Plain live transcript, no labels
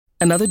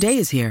Another day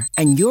is here,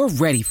 and you're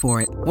ready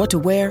for it. What to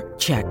wear?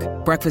 Check.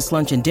 Breakfast,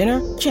 lunch, and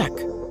dinner? Check.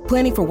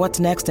 Planning for what's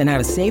next and how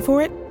to save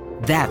for it?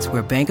 That's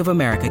where Bank of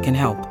America can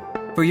help.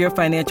 For your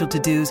financial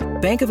to-dos,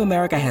 Bank of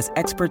America has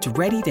experts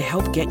ready to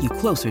help get you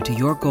closer to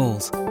your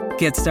goals.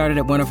 Get started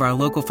at one of our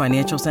local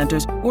financial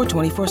centers or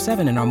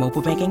 24/7 in our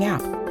mobile banking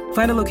app.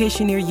 Find a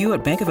location near you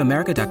at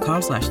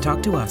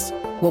bankofamerica.com/talktous.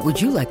 What would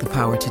you like the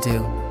power to do?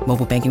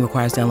 Mobile banking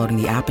requires downloading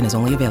the app and is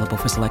only available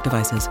for select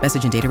devices.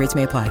 Message and data rates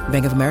may apply.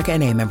 Bank of America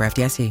N.A., member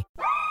FDIC.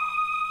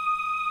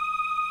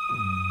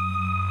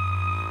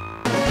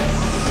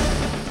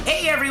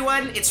 Hey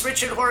everyone, it's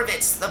Richard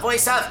Horvitz, the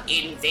voice of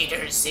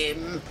Invader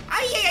Zim.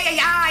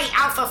 Aye,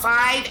 Alpha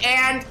 5,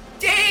 and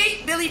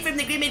hey, Billy from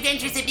the Grim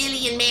Adventures of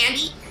Billy and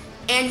Mandy.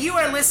 And you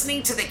are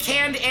listening to the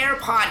Canned Air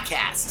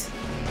Podcast.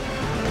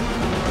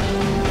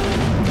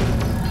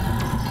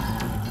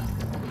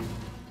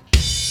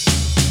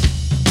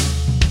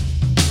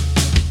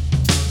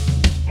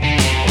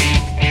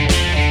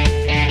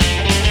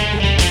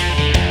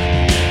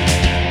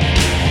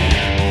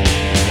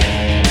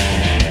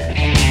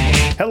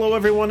 Hello,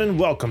 everyone, and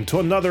welcome to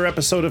another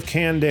episode of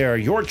Canned Air,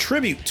 your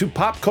tribute to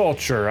pop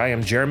culture. I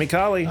am Jeremy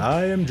Colley.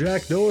 I am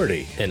Jack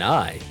Doherty. And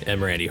I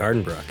am Randy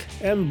Hardenbrook.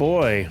 And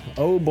boy,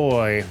 oh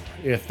boy,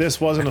 if this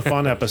wasn't a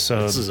fun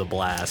episode. This is a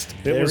blast.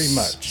 It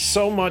was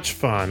so much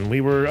fun. We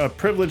were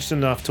privileged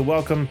enough to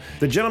welcome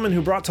the gentleman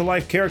who brought to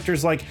life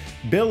characters like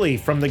Billy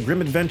from the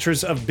Grim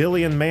Adventures of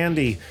Billy and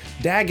Mandy,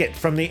 Daggett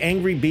from the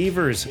Angry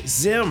Beavers,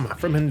 Zim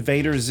from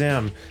Invader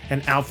Zim,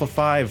 and Alpha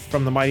 5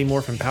 from the Mighty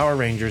Morphin Power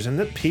Rangers. And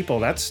the people,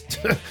 that's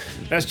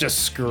just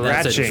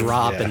scratching. That's a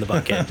drop in the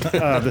bucket.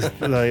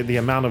 The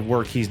amount of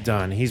work he's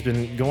done. He's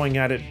been going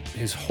at it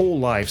his whole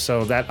life,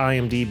 so that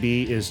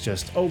IMDb is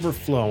just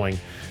overflowing.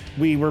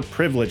 We were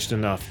privileged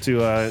enough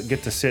to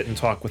get to sit and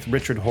talk with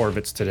Richard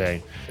Horvitz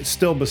today. It's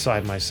still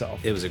beside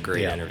myself. It was a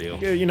great interview.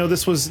 You know,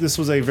 this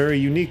was a very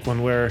unique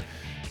one where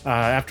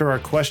after our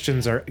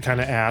questions are kind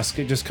of asked,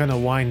 it just kind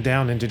of wind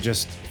down into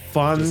just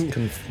fun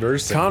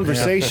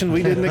conversation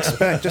we didn't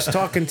expect. Just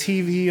talking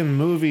TV and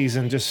movies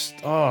and just,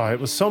 it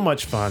was so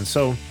much fun.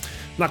 So I'm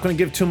not going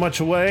to give too much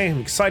away.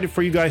 I'm excited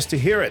for you guys to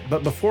hear it.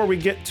 But before we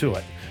get to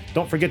it,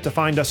 don't forget to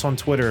find us on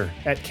Twitter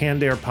at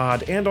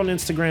CannedAirPod and on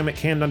Instagram at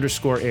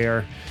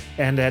Canned_Air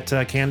and at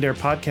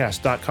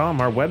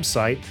CannedAirPodcast.com, our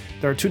website.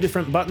 There are two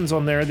different buttons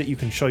on there that you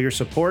can show your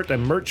support: a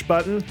merch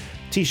button,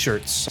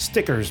 t-shirts,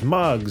 stickers,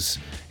 mugs,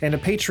 and a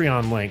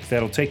Patreon link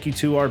that'll take you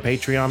to our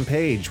Patreon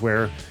page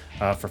where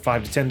for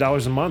 $5 to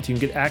 $10 a month you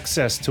can get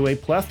access to a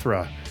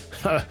plethora,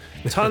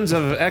 tons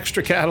of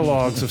extra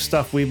catalogs of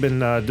stuff we've been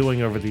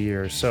doing over the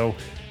years. So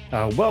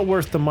well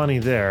worth the money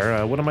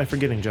there. What am I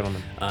forgetting,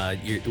 gentlemen?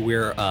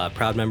 We're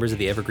proud members of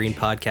the Evergreen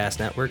Podcast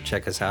Network.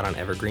 Check us out on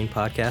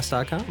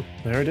evergreenpodcast.com.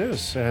 There it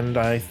is. And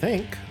I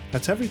think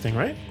that's everything,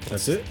 right?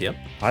 That's it. Yep.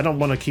 I don't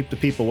want to keep the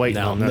people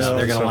waiting on this. No,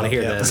 they're going to want to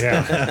hear this.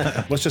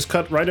 Yeah. Let's just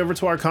cut right over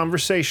to our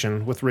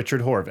conversation with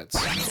Richard Horvitz.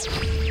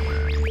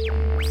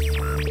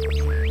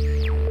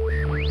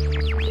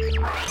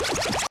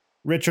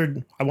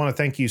 Richard, I want to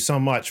thank you so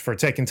much for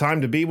taking time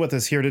to be with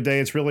us here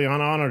today. It's really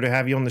an honor to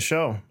have you on the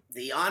show.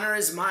 The honor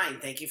is mine.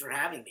 Thank you for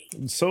having me.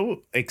 I'm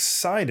so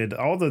excited.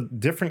 All the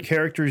different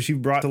characters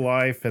you've brought to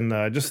life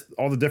and just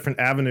all the different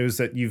avenues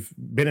that you've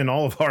been in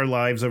all of our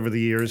lives over the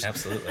years.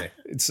 Absolutely.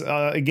 It's,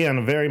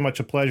 again, very much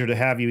a pleasure to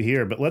have you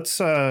here. But let's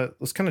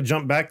kind of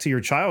jump back to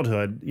your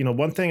childhood. You know,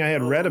 one thing I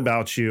had read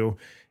about you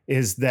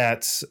is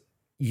that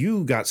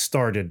you got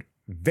started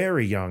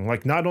very young.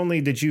 Like, not only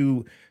did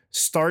you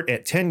start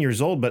at 10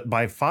 years old, but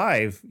by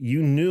 5,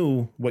 you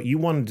knew what you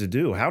wanted to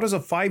do. How does a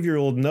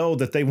 5-year-old know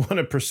that they want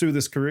to pursue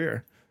this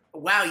career?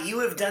 Wow, you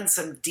have done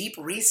some deep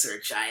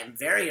research. I am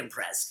very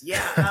impressed.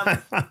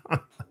 Yeah,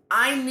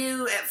 I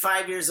knew at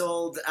 5 years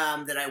old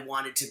that I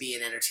wanted to be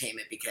in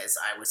entertainment because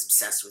I was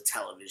obsessed with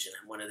television.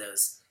 I'm one of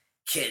those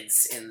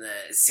kids in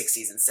the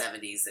 60s and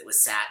 70s that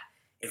was sat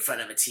in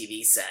front of a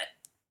TV set.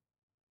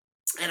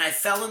 And I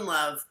fell in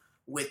love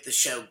with the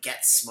show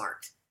Get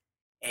Smart.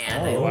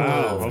 And I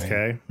loved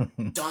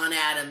Don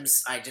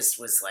Adams. I just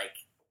was like,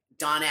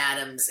 Don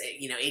Adams,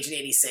 you know, Agent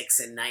 86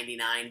 and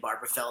 99,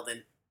 Barbara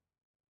Feldon.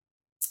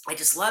 I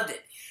just loved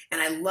it.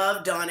 And I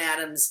loved Don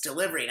Adams'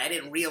 delivery. And I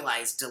didn't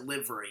realize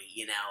delivery,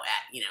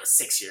 at,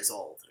 6 years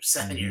old or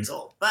 7 years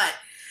old. But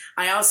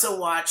I also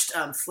watched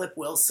Flip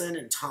Wilson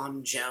and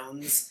Tom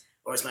Jones,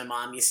 or as my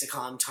mom used to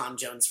call him, Tom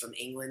Jones from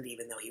England,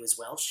 even though he was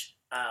Welsh,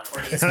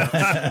 or is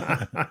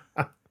Welsh.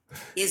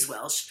 Is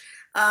Welsh.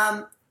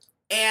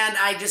 And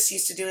I just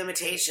used to do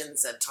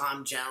imitations of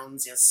Tom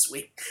Jones,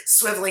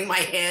 swiveling my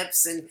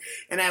hips,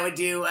 and I would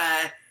do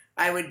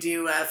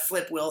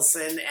Flip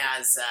Wilson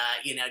as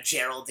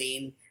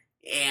Geraldine,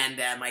 and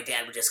my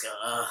dad would just go,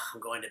 "Oh, I'm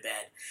going to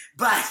bed,"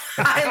 but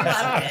I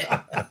loved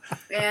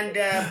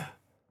it,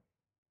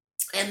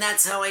 and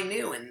that's how I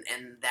knew, and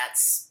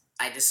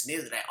I just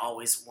knew that I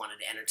always wanted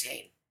to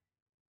entertain,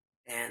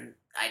 and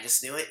I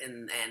just knew it,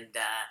 and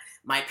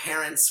my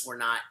parents were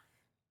not.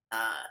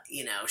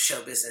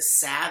 Show business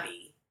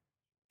savvy.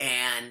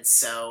 And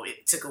so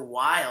it took a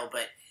while,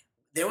 but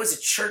there was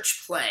a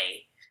church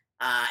play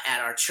at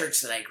our church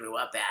that I grew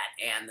up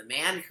at. And the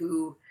man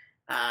who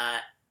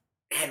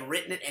had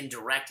written it and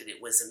directed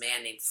it was a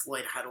man named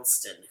Floyd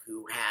Huddleston,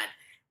 who had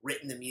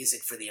written the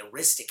music for the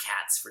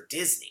Aristocats for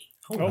Disney.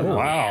 Oh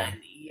wow!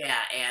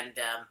 And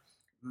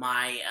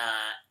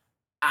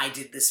I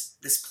did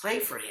this play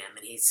for him,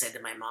 and he said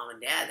to my mom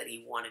and dad that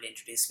he wanted to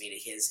introduce me to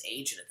his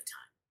agent at the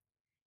time.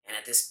 And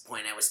at this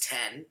point, I was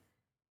 10,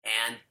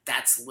 and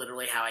that's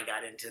literally how I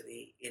got into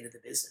the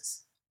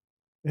business.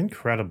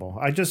 Incredible.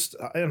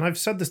 And I've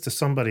said this to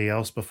somebody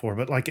else before,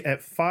 but like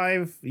at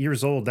 5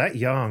 years old, that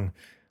young,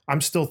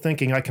 I'm still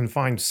thinking I can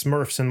find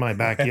Smurfs in my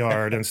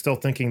backyard and still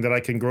thinking that I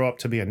can grow up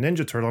to be a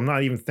Ninja Turtle. I'm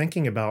not even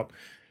thinking about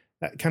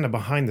that kind of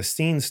behind the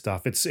scenes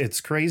stuff.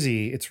 It's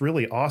crazy. It's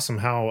really awesome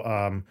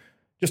how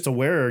just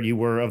aware you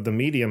were of the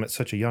medium at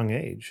such a young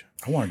age.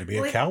 I wanted to be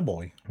a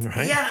cowboy.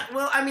 Right? Yeah.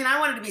 Well, I mean, I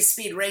wanted to be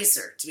Speed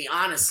Racer, to be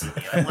honest with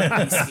you. I wanted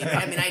to be Speed.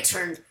 I mean,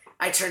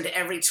 I turned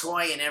every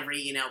toy and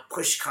every,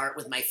 push cart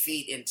with my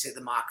feet into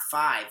the Mach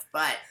 5.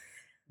 But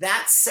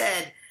that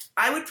said,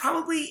 I would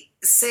probably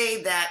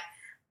say that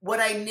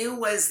what I knew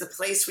was the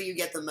place where you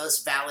get the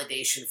most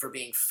validation for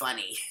being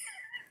funny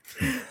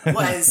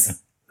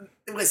was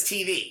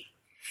TV.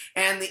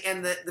 And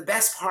the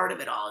best part of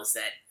it all is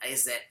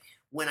that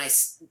when I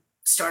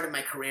started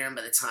my career, and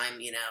by the time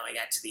I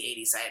got to the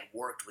 80s, I had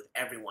worked with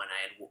everyone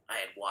I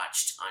had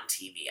watched on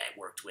TV. I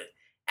worked with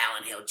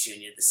Alan Hale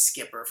Jr., the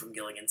skipper from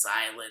Gilligan's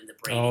Island, the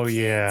Brady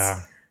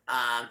Kids,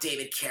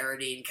 David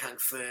Carradine, Kung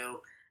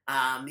Fu.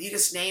 You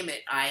just name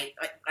it. I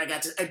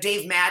got to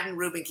Dave Madden,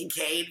 Reuben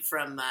Kincaid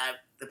from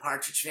the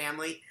Partridge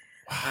Family,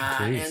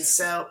 and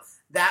so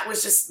that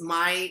was just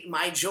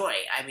my joy.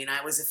 I mean,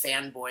 I was a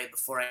fanboy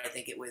before I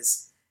think it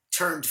was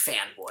termed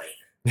fanboy.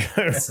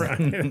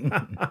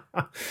 Right.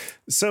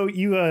 So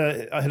you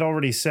had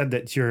already said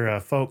that your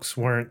folks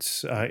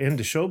weren't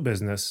into show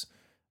business.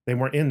 They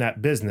weren't in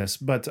that business,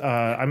 but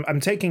I'm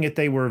taking it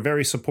they were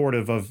very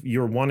supportive of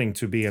your wanting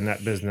to be in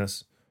that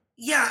business.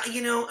 Yeah,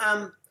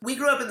 we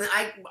grew up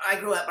I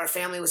grew up, our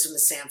family was from the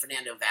San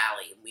Fernando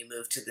Valley, and we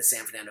moved to the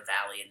San Fernando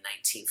Valley in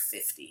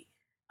 1950.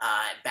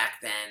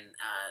 Back then,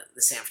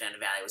 the San Fernando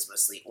Valley was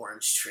mostly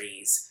orange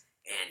trees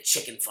and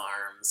chicken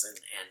farms, and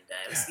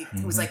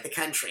it was like the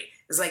country.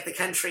 It was like the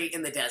country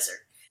in the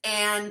desert.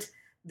 And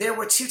there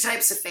were two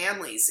types of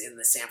families in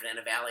the San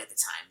Fernando Valley at the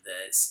time.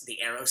 The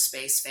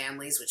aerospace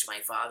families, which my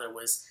father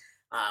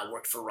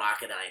worked for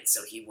Rocketdyne,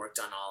 so he worked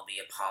on all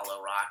the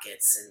Apollo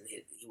rockets, and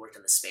he worked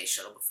on the space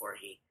shuttle before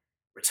he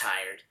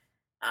retired.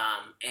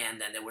 And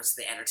then there was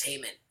the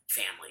entertainment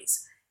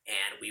families,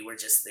 and we were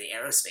just the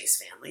aerospace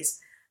families.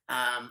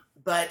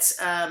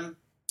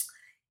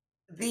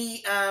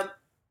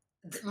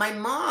 My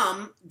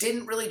mom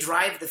didn't really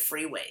drive the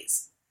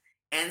freeways.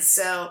 And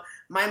so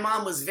my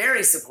mom was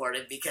very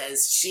supportive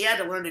because she had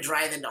to learn to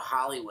drive into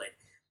Hollywood.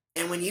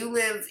 And when you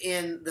live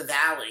in the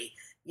Valley,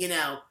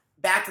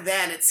 back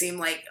then it seemed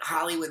like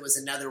Hollywood was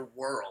another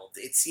world.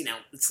 It's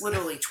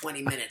literally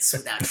 20 minutes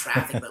without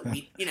traffic, but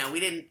we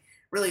didn't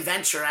really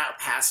venture out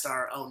past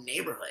our own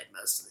neighborhood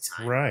most of the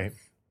time. Right.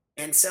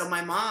 And so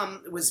my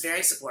mom was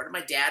very supportive.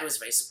 My dad was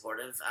very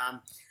supportive.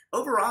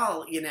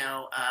 Overall,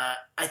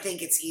 I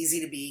think it's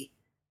easy to be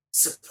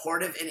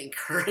supportive and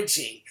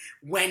encouraging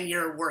when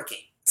you're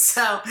working.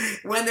 So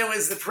when there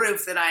was the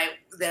proof that I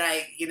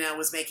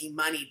was making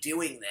money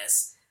doing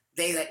this,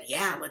 they said,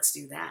 yeah, let's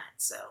do that.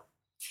 So,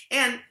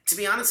 and to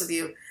be honest with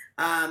you,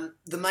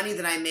 the money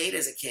that I made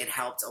as a kid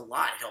helped a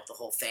lot. It helped the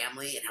whole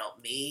family. It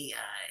helped me.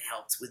 It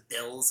helped with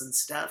bills and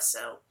stuff.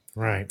 So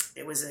right.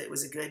 It was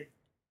a good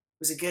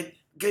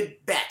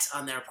bet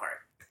on their part.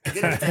 A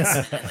good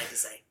investment, I'd like to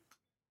say.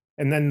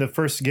 And then the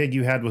first gig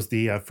you had was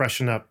the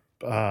Freshen Up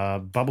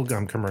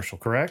bubblegum commercial,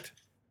 correct?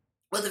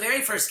 Well, the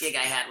very first gig I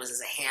had was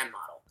as a hand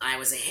model. I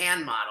was a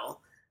hand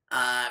model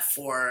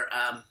for,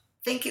 I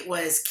think it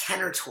was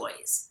Kenner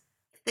Toys.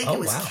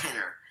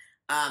 Kenner.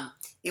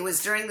 It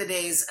was during the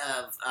days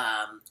of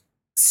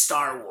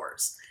Star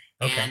Wars.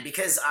 Okay. And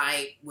because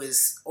I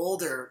was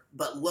older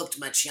but looked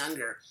much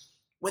younger,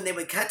 when they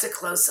would cut to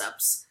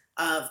close-ups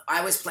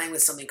I was playing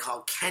with something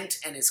called Kent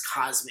and His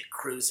Cosmic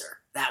Cruiser.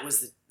 That was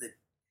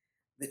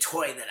the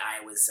toy that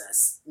I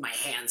was, my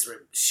hands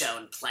were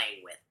shown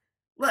playing with.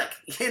 Look,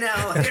 here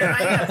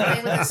I am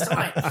playing with this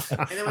toy.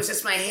 And it was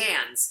just my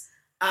hands.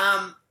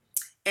 And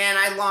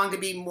I longed to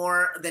be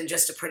more than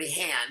just a pretty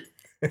hand.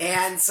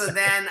 And so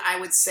then I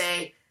would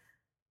say,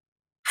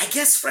 I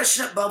guess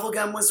Freshen Up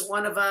Bubblegum was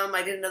one of them.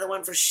 I did another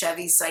one for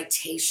Chevy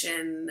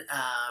Citation,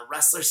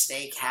 Rustler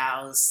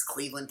Steakhouse,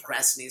 Cleveland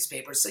Press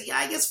newspaper. So yeah,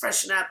 I guess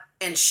Freshen Up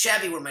and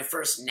Chevy were my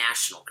first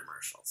national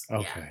commercials.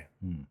 Okay.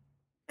 Yeah.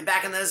 And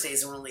back in those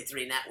days, there were only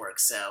 3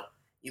 networks, so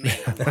you made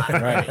a lot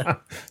of money.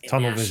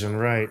 Tunnel vision,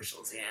 right?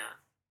 Yeah.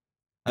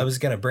 I was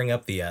gonna bring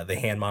up the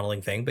hand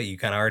modeling thing, but you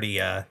kind of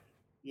already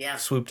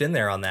swooped in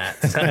there on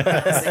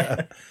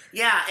that.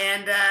 Yeah,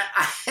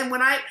 and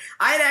when I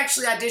had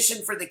actually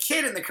auditioned for the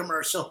kid in the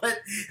commercial, but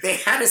they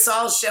had us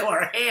all show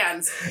our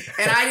hands,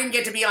 and I didn't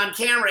get to be on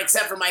camera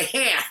except for my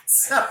hands.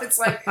 So it's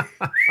like,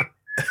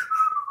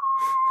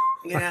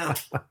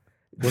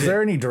 Was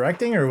there any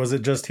directing, or was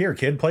it just, here,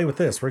 kid, play with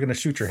this? We're going to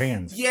shoot your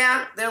hands.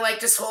 Yeah, they're like,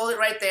 just hold it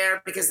right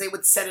there, because they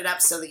would set it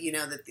up so that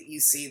that you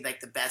see like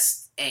the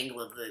best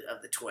angle of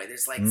the toy.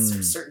 There's like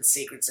certain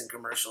secrets in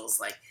commercials,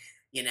 like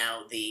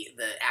the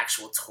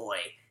actual toy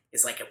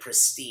is like a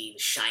pristine,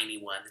 shiny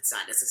one. It's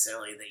not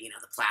necessarily the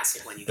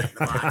plastic one you get in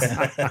the box.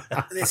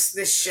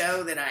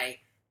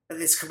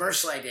 This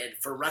commercial I did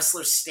for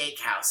Rustler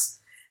Steakhouse.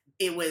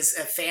 It was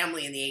a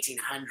family in the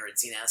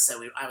 1800s,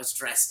 so I was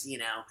dressed,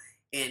 in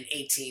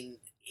 80,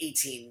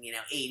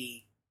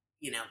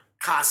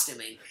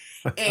 costuming.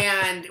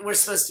 And we're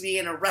supposed to be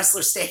in a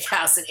Rustler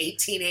Steakhouse in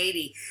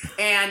 1880.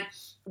 And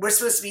we're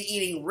supposed to be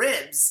eating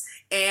ribs.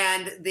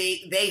 And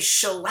they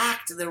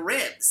shellacked the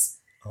ribs.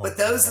 But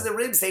those are the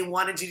ribs they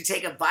wanted you to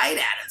take a bite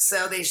at it.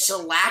 So they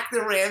shellacked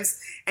the ribs,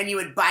 and you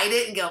would bite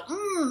it and go,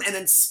 and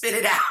then spit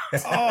it out.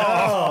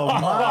 Oh,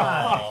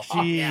 my.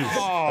 Jeez.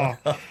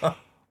 Oh,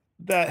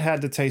 that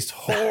had to taste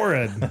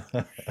horrid.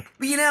 But,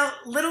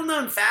 little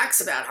known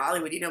facts about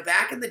Hollywood.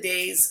 Back in the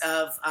days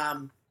of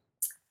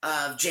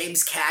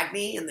James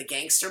Cagney and the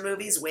gangster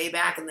movies, way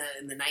back in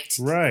the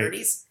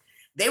 1930s,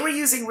 they were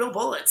using real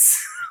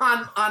bullets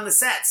on the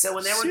set. So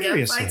when there were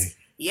gunfights,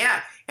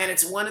 yeah, and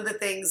it's one of the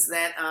things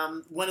that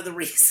one of the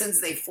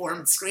reasons they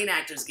formed Screen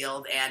Actors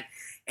Guild,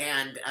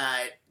 and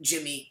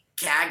Jimmy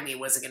Cagney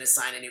wasn't going to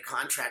sign a new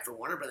contract for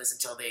Warner Brothers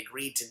until they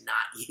agreed to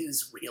not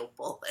use real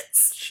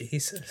bullets.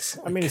 Jesus.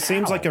 I mean, it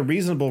seems like a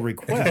reasonable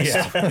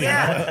request.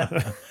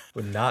 Yeah.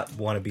 Would not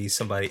want to be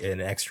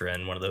an extra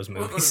in one of those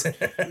movies.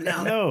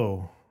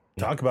 No.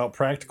 Talk about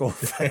practical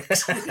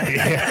effects.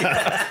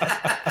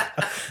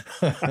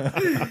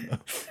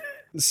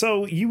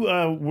 So you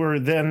were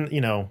then,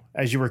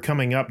 as you were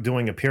coming up,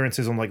 doing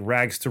appearances on like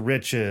Rags to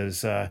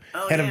Riches, Head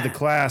of the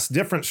Class,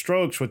 Different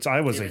Strokes, which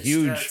I was a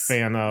huge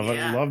fan of.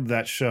 Yeah. I loved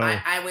that show.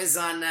 I was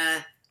on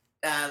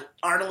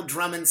Arnold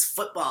Drummond's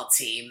football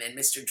team, and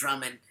Mr.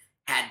 Drummond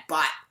had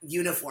bought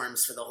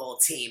uniforms for the whole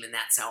team, and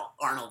that's how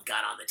Arnold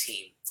got on the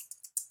team.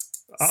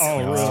 Oh,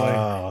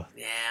 really?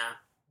 Yeah.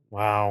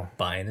 Wow.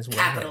 Buying his way.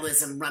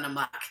 Capitalism run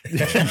amok.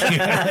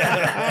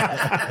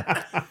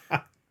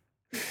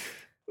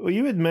 Well,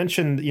 you had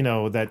mentioned,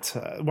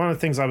 that one of the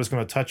things I was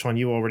going to touch on,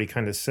 you already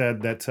kind of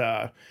said that,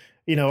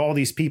 all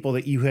these people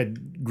that you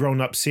had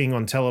grown up seeing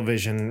on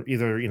television,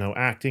 either,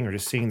 acting or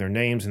just seeing their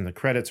names in the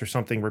credits or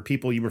something, were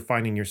people you were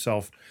finding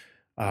yourself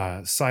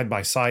side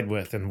by side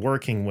with and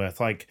working with.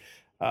 Like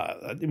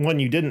one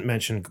you didn't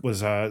mention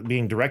was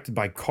being directed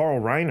by Carl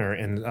Reiner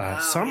in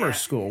Summer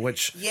School,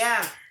 which,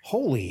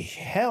 holy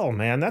hell,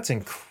 man, that's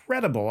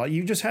incredible.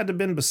 You just had to have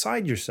been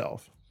beside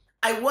yourself.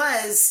 I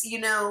was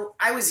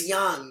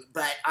young,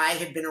 but I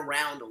had been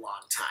around a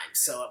long time.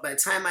 So by the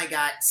time I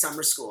got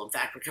Summer School, in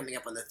fact, we're coming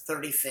up on the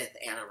 35th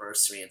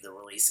anniversary of the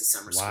release of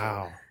Summer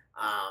School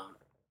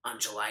on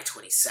July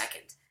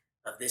 22nd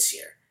of this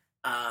year.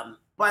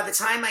 By the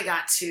time I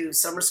got to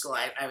Summer School,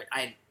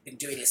 I'd been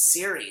doing a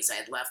series. I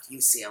had left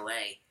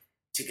UCLA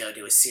to go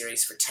do a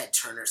series for Ted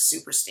Turner's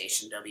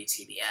Superstation,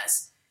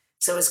 WTBS.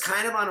 So I was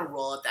kind of on a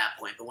roll at that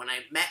point. But when I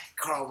met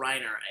Carl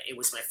Reiner, it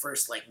was my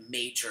first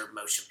major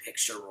motion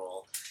picture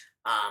role.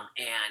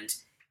 And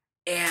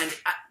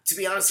to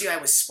be honest with you,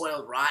 I was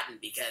spoiled rotten,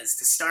 because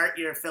to start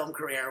your film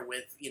career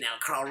with,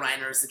 Carl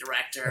Reiner as the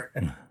director.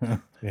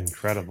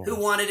 Incredible. Who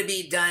wanted to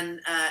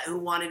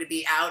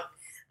be out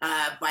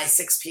by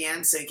 6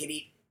 p.m. so he could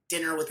eat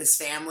dinner with his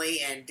family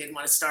and didn't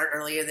want to start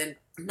earlier than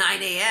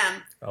 9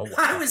 a.m. Oh, wow.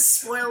 I was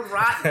spoiled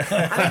rotten.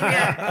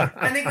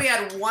 I think we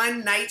had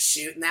one night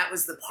shoot, and that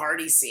was the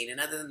party scene. And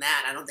other than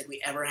that, I don't think we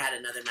ever had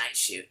another night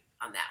shoot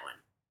on that one.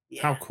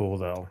 Yeah. How cool,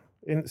 though.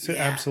 It's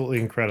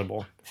absolutely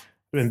incredible.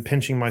 I've been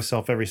pinching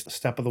myself every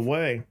step of the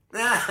way.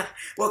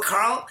 Well,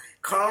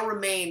 Carl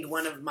remained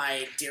one of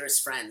my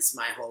dearest friends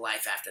my whole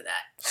life after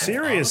that.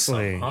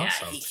 Seriously?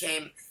 Awesome.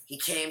 Yeah, he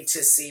came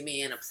to see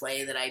me in a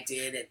play that I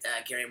did at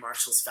Gary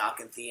Marshall's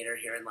Falcon Theater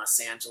here in Los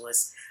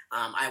Angeles.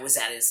 I was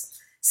at his.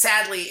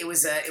 Sadly, it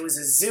was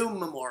a Zoom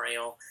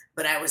memorial,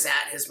 but I was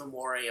at his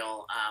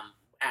memorial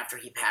after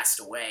he passed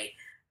away,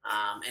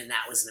 and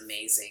that was an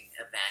amazing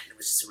event. It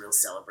was just a real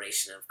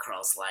celebration of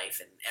Carl's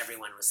life, and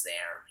everyone was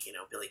there.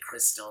 Billy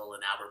Crystal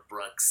and Albert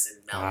Brooks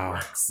and Mel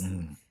Brooks.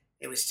 Mm.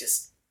 He was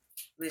just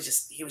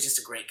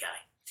a great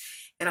guy.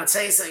 And I'll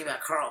tell you something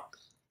about Carl.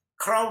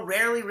 Carl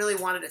rarely really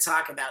wanted to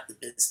talk about the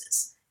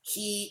business.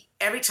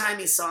 Every time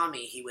he saw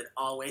me, he would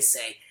always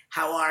say,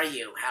 "How are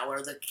you? How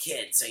are the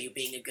kids? Are you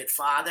being a good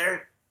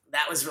father?"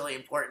 That was really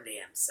important to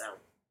him. So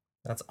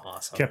that's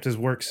awesome. Kept his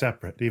work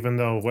separate, even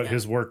though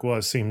his work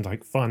was seemed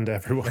like fun to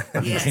everyone.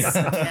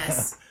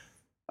 Yes.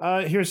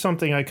 Here's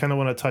something I kind of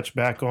want to touch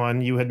back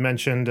on. You had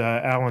mentioned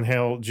Alan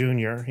Hale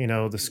Jr.,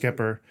 the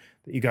skipper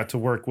that you got to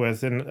work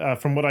with. And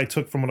from what I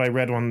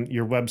read on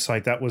your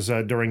website, that was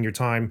during your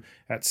time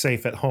at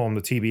Safe at Home,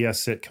 the TBS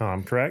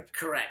sitcom, correct?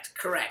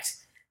 Correct.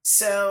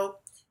 So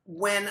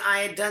when I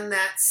had done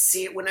that,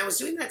 when I was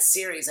doing that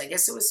series, I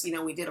guess it was,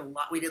 we did a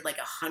lot. We did like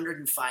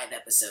 105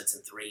 episodes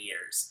in 3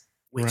 years,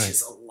 which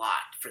is a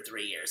lot for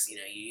 3 years.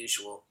 Your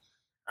usual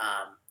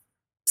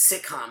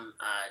sitcom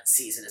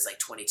season is like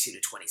 22 to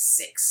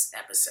 26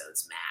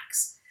 episodes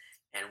max,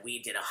 and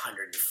we did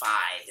 105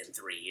 in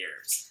 3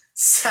 years.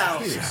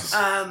 So,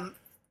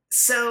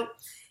 so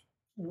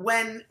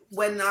when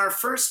our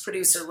first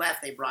producer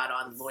left, they brought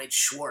on Lloyd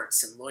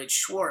Schwartz, and Lloyd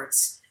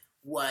Schwartz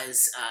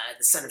was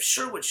the son of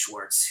Sherwood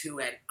Schwartz, who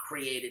had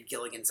created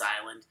Gilligan's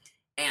Island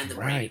and the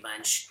Brady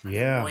Bunch.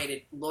 Yeah.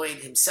 Lloyd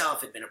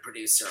himself had been a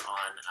producer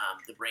on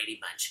the Brady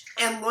Bunch,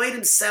 and Lloyd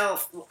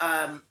himself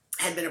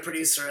had been a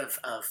producer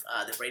of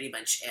the Brady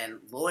Bunch, and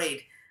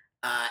Lloyd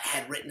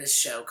had written a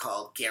show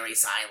called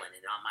Gary's Island,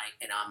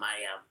 and on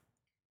my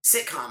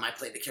sitcom, I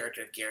played the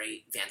character of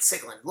Gary Van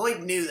Sickle.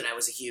 Lloyd knew that I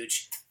was a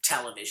huge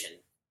television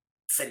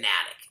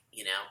fanatic,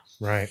 you know.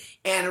 Right.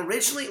 And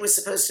originally, it was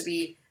supposed to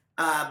be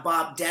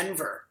Bob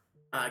Denver.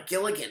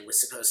 Gilligan was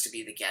supposed to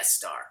be the guest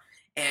star.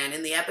 And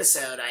in the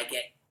episode, I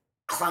get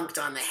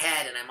clunked on the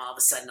head, and I'm all of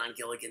a sudden on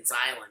Gilligan's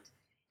Island,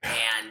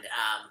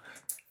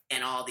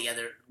 and all the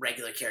other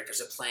regular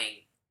characters are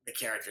playing the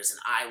characters, and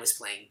I was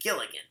playing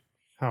Gilligan.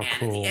 How and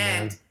cool, at the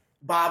end, man.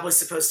 Bob was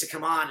supposed to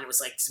come on, and it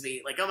was like to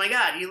be like, "Oh my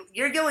God,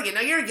 you're Gilligan!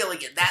 No, you're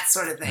Gilligan!" That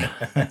sort of thing.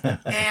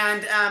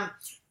 And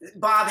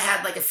Bob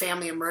had like a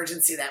family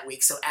emergency that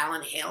week, so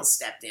Alan Hale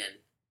stepped in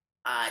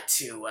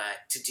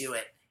to do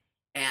it.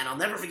 And I'll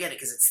never forget it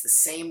because it's the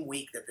same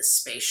week that the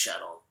space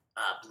shuttle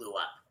blew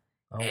up.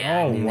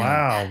 Oh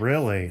wow,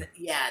 really?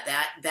 Yeah,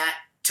 that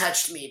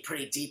touched me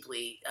pretty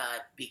deeply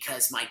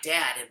because my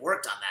dad had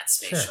worked on that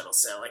space shuttle.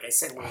 So, like I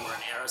said, we were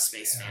an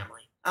aerospace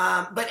family.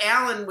 But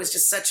Alan was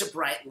just such a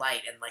bright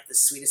light and like the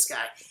sweetest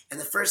guy. And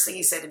the first thing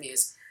he said to me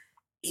is,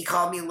 he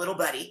called me little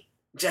buddy,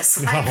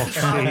 just like he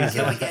called me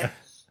Gilligan.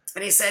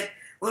 And he said,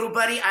 "Little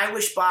buddy, I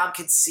wish Bob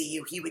could see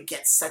you. He would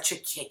get such a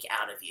kick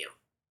out of you."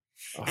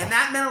 Oh. And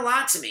that meant a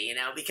lot to me, you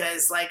know,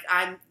 because like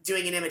I'm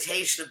doing an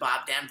imitation of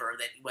Bob Denver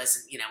that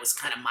wasn't, you know, was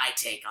kind of my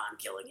take on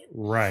Gilligan.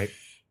 Right.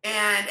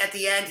 And at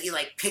the end, he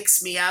like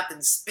picks me up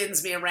and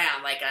spins me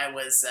around like I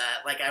was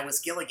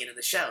Gilligan in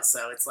the show.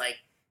 So it's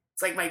like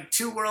my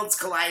two worlds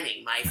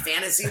colliding, my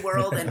fantasy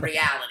world and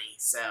reality.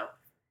 So,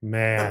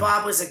 man, but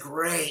Bob was a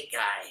great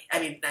guy. I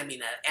mean,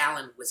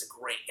 Alan was a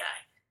great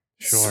guy.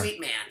 Sure.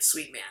 Sweet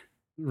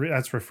man.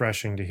 That's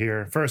refreshing to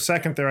hear. For a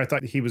second there, I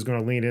thought he was going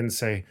to lean in and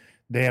say,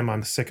 "Damn,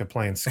 I'm sick of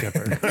playing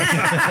Skipper."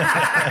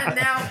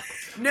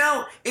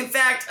 No. In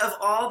fact, of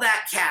all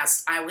that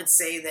cast, I would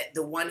say that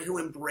the one who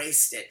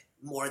embraced it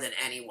more than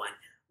anyone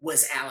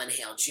was Alan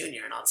Hale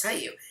Jr. And I'll tell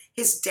you,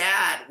 his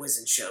dad was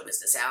in show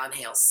business. Alan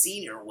Hale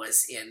Sr.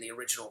 was in the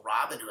original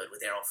Robin Hood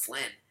with Errol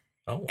Flynn.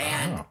 Oh, wow.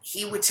 And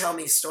he would tell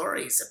me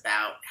stories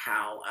about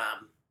how,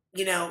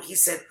 you know, he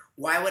said,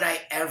 "Why would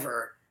I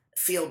ever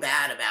feel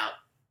bad about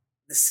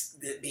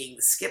being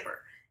the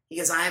skipper?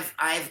 Because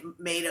I've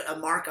made a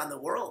mark on the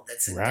world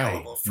that's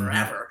indelible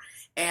forever.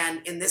 Mm-hmm.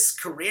 And in this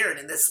career and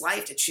in this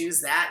life, to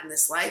choose that in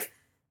this life,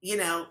 you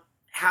know,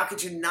 how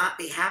could you not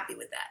be happy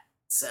with that?"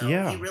 So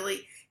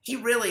he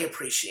really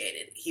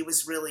appreciated it. He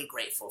was really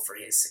grateful for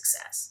his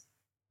success.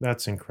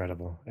 That's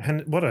incredible.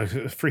 And what a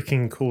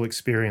freaking cool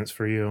experience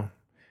for you.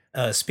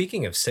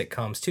 Speaking of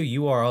sitcoms too,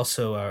 you are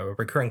also a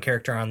recurring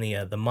character on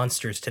the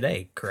Munsters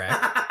Today,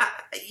 correct?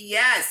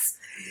 Yes.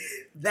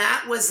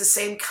 That was the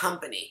same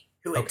company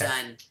who had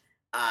done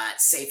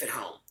Safe at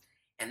Home.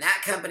 And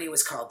that company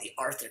was called the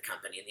Arthur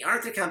Company. And the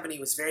Arthur Company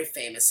was very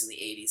famous in the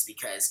 80s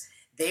because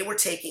they were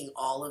taking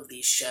all of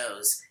these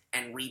shows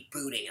and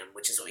rebooting them,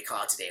 which is what we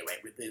call it today,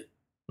 right? Reboot.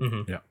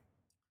 Mm-hmm. Yeah.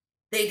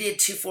 They did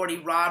 240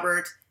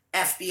 Robert,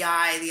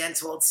 FBI, The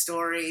Untold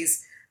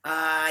Stories.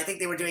 I think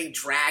they were doing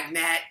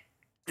Dragnet.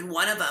 And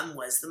one of them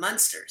was the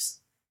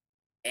Munsters.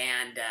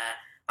 And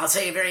I'll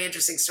tell you a very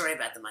interesting story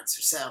about the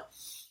Munsters. So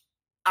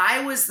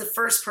I was the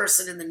first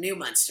person in the new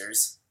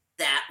Munsters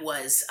that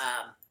was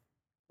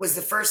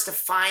the first to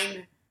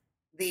find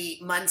the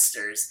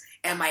Munsters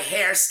and my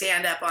hair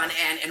stand up on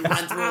end and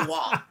run through a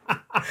wall.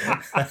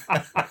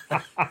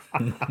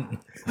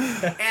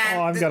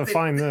 I've got to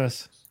find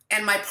this.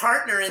 And my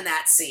partner in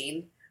that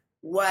scene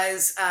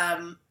was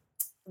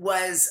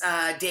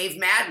Dave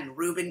Madden,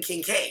 Reuben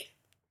Kincaid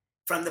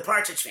from the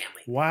Partridge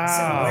Family.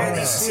 Wow.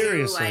 So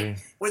Seriously.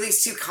 we're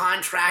these two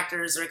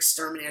contractors or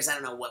exterminators. I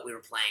don't know what we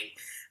were playing.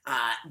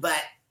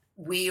 But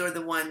we are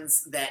the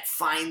ones that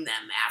find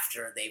them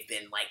after they've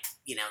been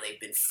they've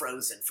been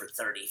frozen for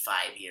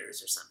 35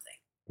 years or something.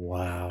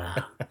 Wow.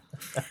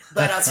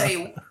 But I'll tell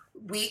you,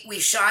 we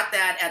shot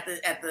that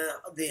at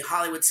the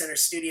Hollywood Center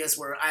Studios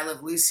where I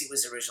Love Lucy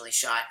was originally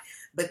shot.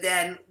 But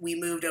then we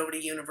moved over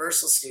to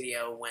Universal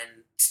Studios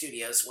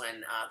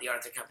when the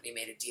Arthur Company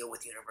made a deal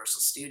with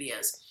Universal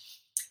Studios.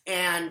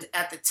 And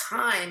at the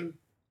time,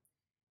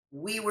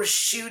 we were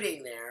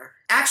shooting there.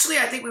 Actually,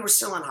 I think we were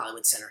still on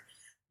Hollywood Center.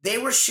 They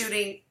were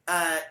shooting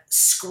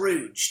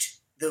Scrooged,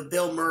 the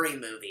Bill Murray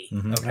movie,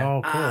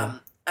 Oh, cool.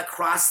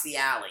 across the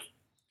alley.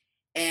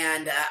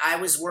 And I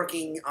was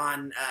working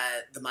on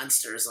the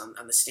Munsters on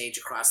the stage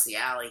across the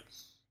alley.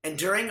 And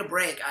during a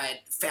break, I had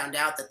found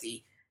out that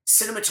the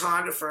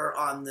cinematographer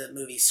on the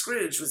movie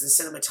Scrooge was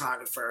the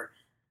cinematographer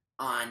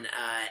on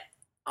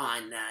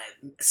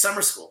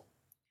Summer School.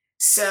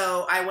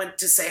 So I went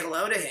to say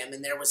hello to him,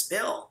 and there was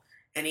Bill,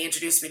 and he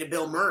introduced me to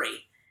Bill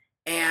Murray.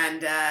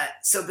 And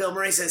so Bill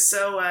Murray says,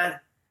 so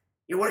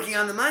you're working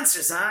on the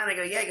Munsters, huh? And I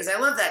go, yeah, because I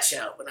loved that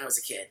show when I was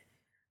a kid.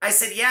 I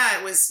said, yeah,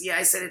 it was. Yeah,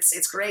 I said,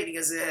 it's great. He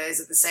goes, is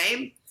it the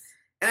same?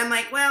 And I'm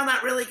like, well,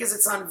 not really, because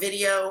it's on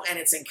video and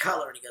it's in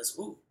color. And he goes,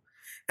 ooh.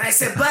 And I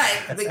said,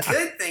 but the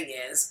good thing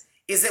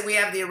is that we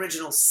have the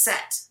original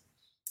set.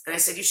 And I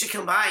said, you should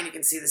come by and you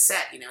can see the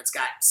set. You know, it's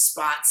got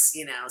spots,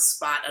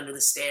 spot under the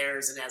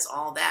stairs, and has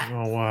all that.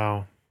 Oh,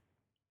 wow.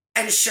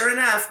 And sure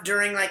enough,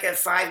 during like a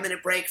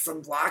 5-minute break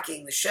from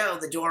blocking the show,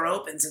 the door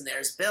opens and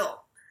there's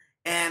Bill.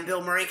 And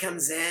Bill Murray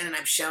comes in, and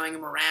I'm showing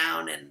him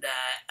around, and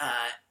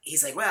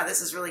he's like, wow,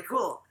 this is really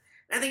cool.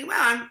 And I think,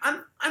 wow,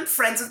 I'm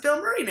friends with Bill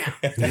Murray now.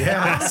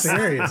 Yeah,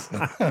 serious.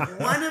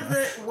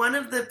 one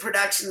of the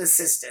production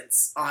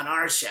assistants on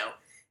our show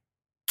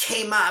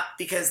came up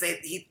because they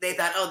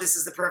thought, oh, this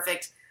is the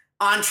perfect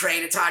entree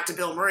to talk to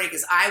Bill Murray,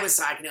 because I was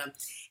talking to him.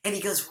 And he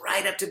goes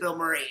right up to Bill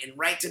Murray, and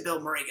right to Bill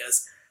Murray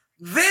goes,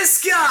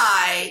 this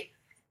guy,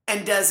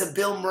 and does a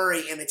Bill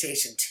Murray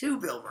imitation to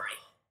Bill Murray.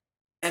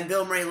 And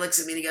Bill Murray looks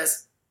at me and he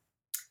goes,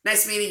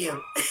 nice meeting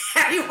you.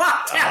 And he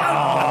walked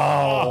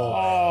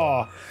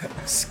out. Oh,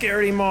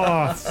 scared him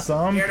off.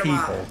 Some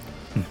people.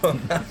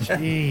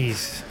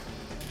 Jeez.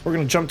 We're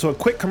going to jump to a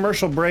quick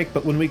commercial break,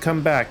 but when we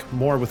come back,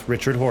 more with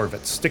Richard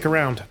Horvitz. Stick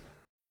around.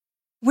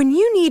 When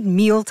you need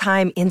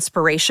mealtime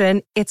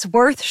inspiration, it's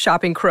worth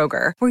shopping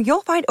Kroger, where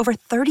you'll find over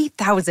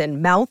 30,000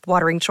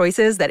 mouth-watering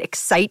choices that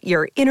excite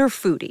your inner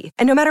foodie.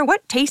 And no matter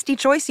what tasty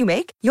choice you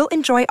make, you'll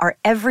enjoy our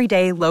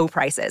everyday low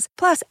prices,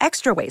 plus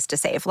extra ways to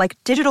save, like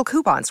digital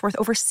coupons worth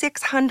over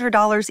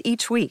 $600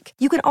 each week.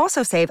 You can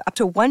also save up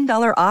to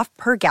 $1 off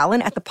per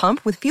gallon at the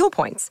pump with fuel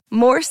points.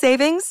 More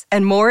savings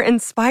and more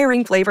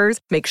inspiring flavors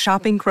make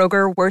shopping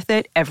Kroger worth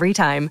it every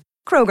time.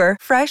 Kroger,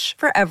 fresh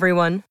for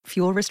everyone.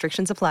 Fuel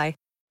restrictions apply.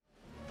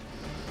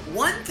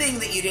 One thing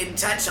that you didn't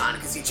touch on,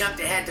 because you jumped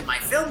ahead to my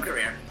film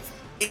career,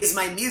 is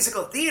my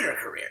musical theater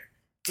career.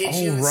 Did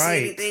you see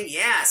anything?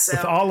 Yeah. So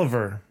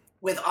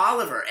with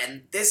Oliver.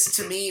 And this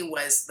to me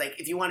was like,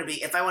 if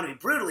I want to be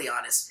brutally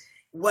honest,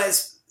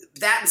 was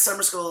that in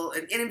summer school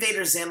and in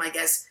Invader Zim, I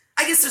guess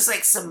there's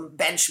like some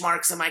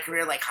benchmarks in my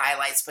career, like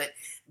highlights,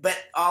 but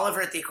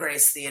Oliver at the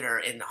Aquarius Theater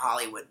in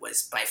Hollywood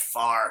was by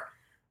far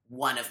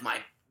one of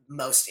my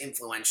most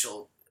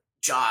influential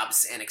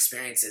jobs and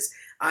experiences.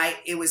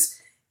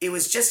 It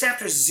was just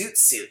after Zoot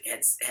Suit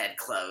had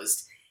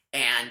closed,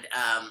 and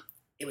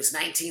it was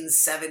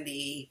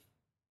 1970.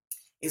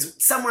 Is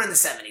somewhere in the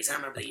 70s. I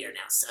don't remember the year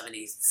now.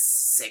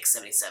 76,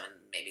 77,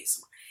 maybe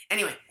somewhere.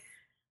 Anyway,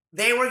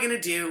 they were going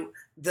to do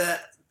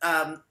the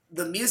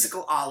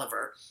musical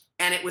Oliver,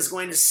 and it was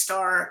going to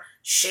star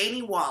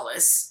Shani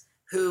Wallace,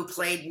 who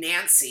played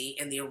Nancy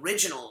in the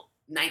original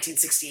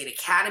 1968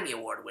 Academy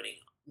Award-winning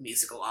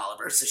musical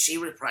Oliver. So she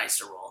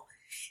reprised her role.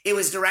 It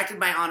was directed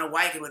by Anna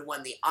White, who had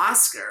won the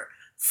Oscar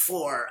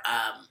for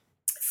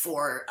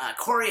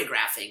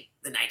choreographing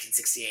the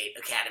 1968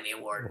 Academy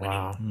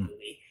Award-winning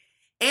movie.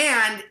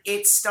 And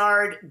it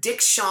starred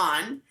Dick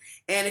Shawn.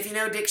 And if you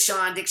know Dick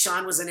Shawn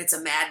was in It's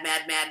a Mad,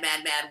 Mad, Mad,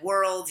 Mad, Mad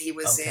World. He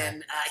was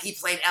in, he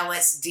played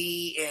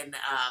LSD in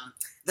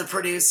The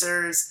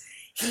Producers.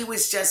 He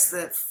was just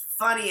the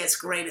funniest,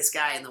 greatest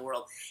guy in the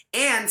world.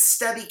 And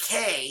Stubby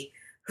Kaye,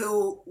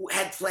 who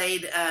had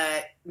played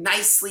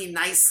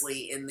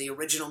Nicely in the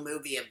original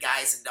movie of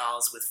Guys and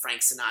Dolls with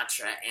Frank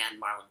Sinatra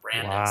and Marlon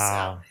Brando.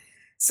 Wow.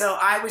 So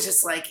I was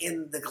just like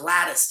in the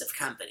gladdest of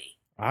company.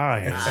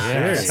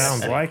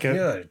 Sounds like it.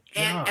 Good.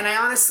 And I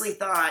honestly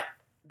thought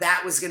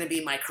that was going to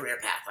be my career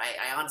path.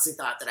 I honestly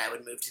thought that I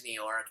would move to New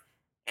York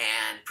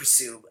and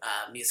pursue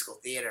musical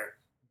theater.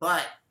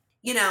 But,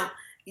 you know,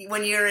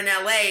 when you're in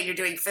LA and you're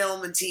doing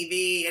film and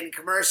TV and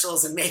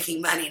commercials and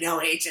making money,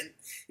 no agent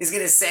is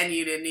going to send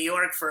you to New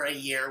York for a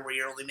year where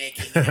you're only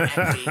making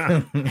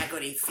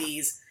equity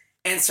fees.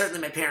 And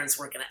certainly my parents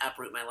weren't going to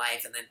uproot my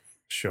life. And then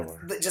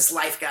just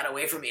life got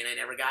away from me and I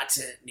never got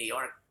to New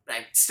York. But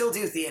I still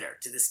do theater.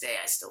 To this day,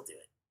 I still do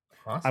it.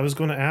 Awesome. I was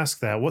going to ask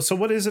that. So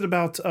what is it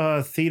about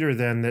theater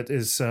then that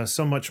is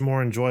so much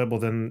more enjoyable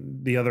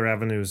than the other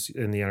avenues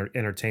in the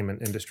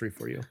entertainment industry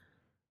for you?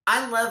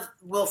 I love,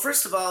 well,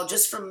 first of all,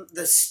 just from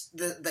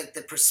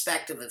the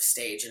perspective of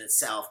stage in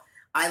itself,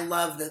 I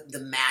love the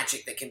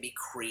magic that can be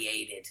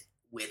created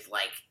with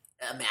like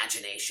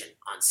imagination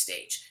on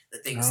stage. The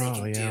things they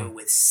can do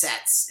with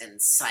sets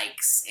and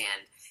psychs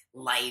and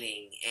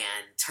lighting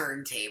and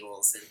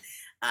turntables and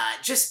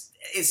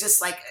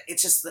it's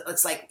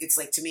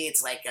like to me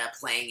it's like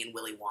playing in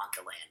Willy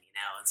Wonka land, you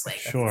know. It's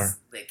like it's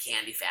the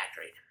candy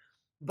factory.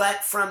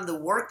 But from the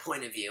work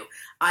point of view,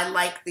 I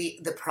like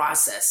the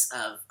process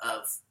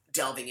of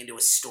delving into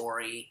a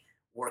story,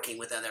 working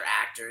with other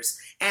actors,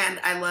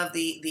 and I love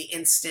the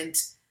instant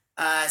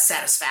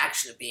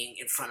satisfaction of being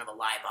in front of a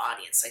live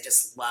audience. I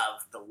just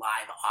love the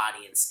live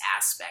audience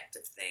aspect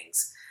of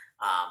things.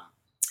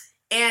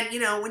 And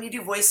you know, when you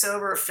do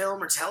voiceover or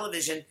film or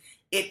television,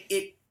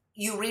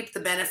 you reap the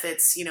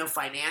benefits, you know,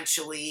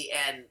 financially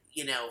and,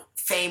 you know,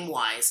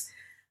 fame-wise.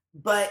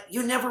 but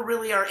you never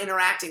really are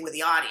interacting with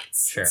the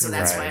audience. Sure. So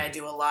that's why I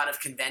do a lot of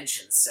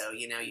conventions. So,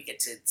 you get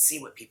to see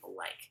what people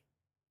like.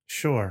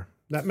 Sure.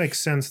 That makes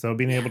sense, though,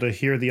 being able to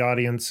hear the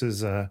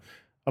audience's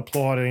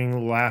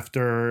applauding,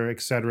 laughter,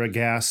 etc.,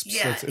 gasps.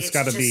 Yeah, it's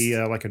got to be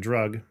like a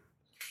drug.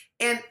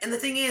 And the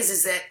thing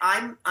is that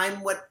I'm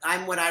what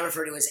I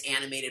refer to as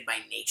animated by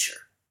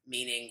nature,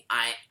 meaning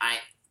I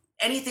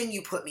anything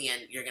you put me in,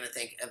 you're going to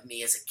think of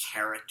me as a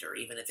character,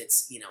 even if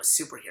it's, a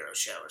superhero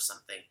show or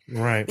something.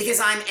 Right. Because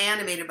I'm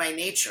animated by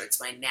nature. It's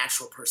my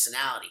natural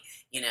personality.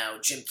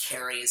 Jim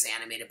Carrey is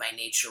animated by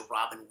nature.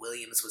 Robin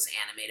Williams was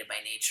animated by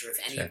nature. If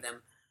any of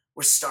them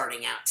were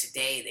starting out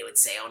today, they would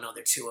say, oh, no,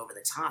 they're too over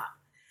the top.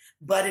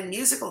 But in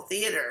musical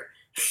theater,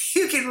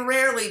 you can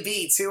rarely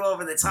be too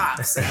over the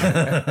top. So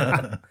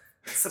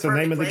it's the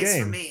name of the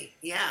game for me.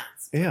 Yeah.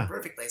 It's the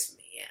perfect place for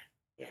me.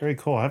 Yeah. Very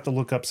cool. I have to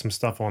look up some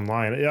stuff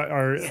online.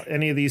 Are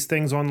any of these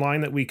things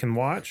online that we can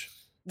watch?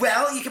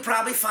 Well, you could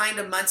probably find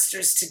a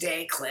Munsters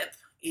Today clip.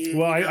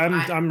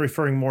 I'm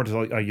referring more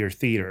to your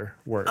theater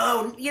work.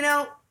 Oh,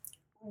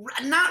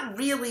 not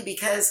really,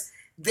 because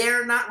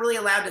they're not really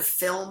allowed to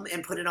film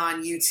and put it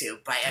on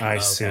YouTube by any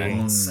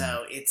rules.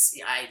 So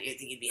I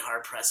think you'd be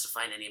hard pressed to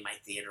find any of my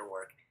theater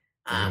work,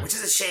 which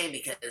is a shame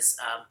because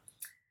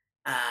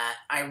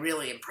I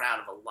really am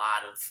proud of a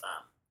lot of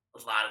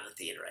the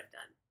theater I've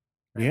done.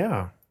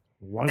 Yeah.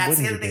 That's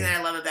the other thing that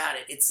I love about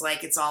it. It's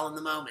like it's all in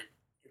the moment.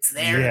 It's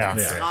there, and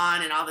it's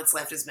gone, and all that's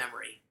left is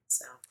memory.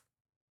 So.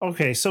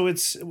 Okay, so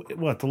it's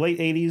the late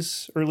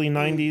 80s, early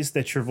 90s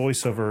that your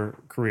voiceover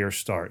career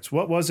starts.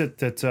 What was it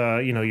that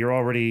you're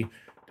already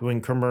doing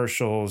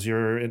commercials,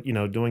 you're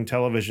doing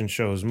television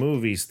shows,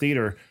 movies,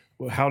 theater.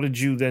 How did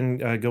you then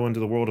go into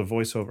the world of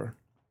voiceover?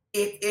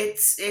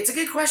 It's a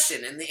good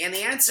question, and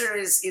the answer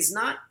is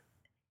not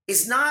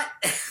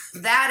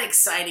that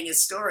exciting a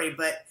story,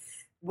 but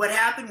what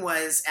happened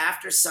was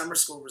after Summer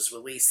School was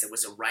released, there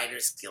was a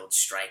Writers Guild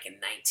strike in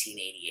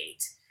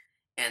 1988,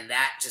 and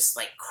that just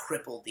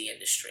crippled the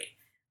industry.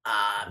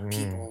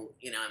 People,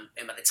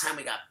 and by the time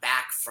we got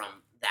back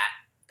from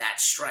that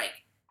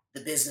strike,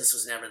 the business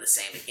was never the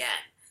same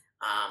again.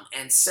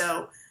 And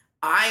so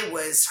I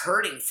was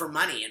hurting for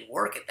money and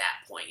work at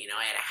that point.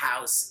 I had a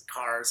house and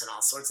cars and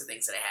all sorts of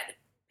things that I had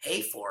to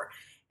pay for,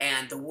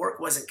 and the work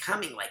wasn't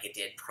coming like it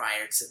did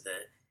prior to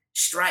the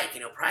strike.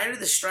 Prior to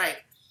the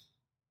strike,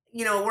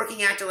 a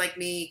working actor like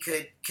me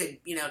could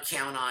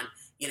count on,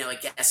 a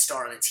guest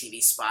star on a TV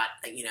spot,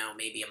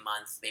 maybe a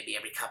month, maybe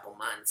every couple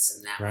months,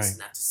 and that was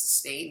enough to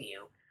sustain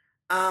you.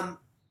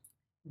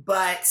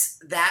 But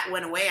that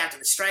went away after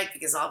the strike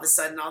because all of a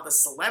sudden all the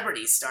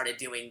celebrities started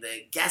doing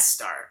the guest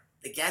star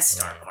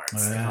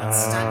parts. They called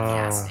stunt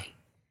casting.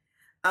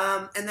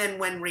 And then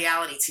when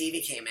reality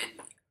TV came in,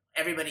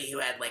 everybody who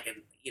had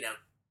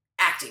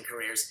acting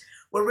careers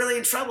were really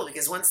in trouble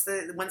because once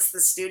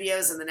the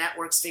studios and the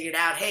networks figured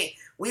out, hey,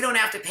 we don't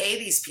have to pay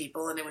these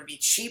people and it would be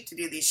cheap to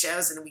do these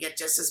shows and we get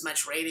just as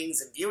much ratings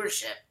and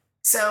viewership.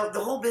 So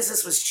the whole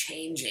business was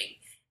changing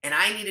and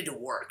I needed to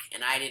work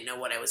and I didn't know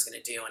what I was going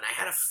to do. And I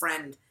had a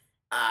friend,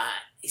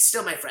 he's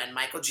still my friend,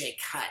 Michael J.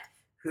 Cutt,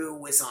 who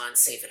was on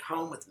Safe at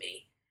Home with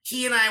me.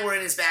 He and I were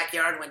in his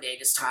backyard one day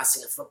just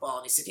tossing a football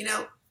and he said,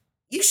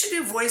 you should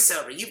do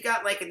voiceover. You've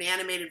got an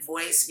animated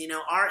voice. And,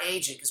 our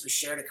agent, because we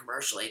shared a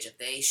commercial agent,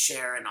 they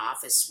share an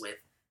office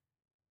with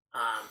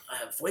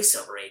a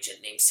voiceover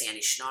agent named Sandy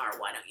Schnarr.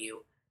 Why don't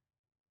you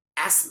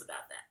ask them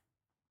about that?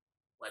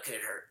 What could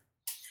it hurt?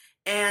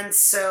 And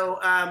so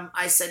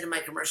I said to my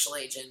commercial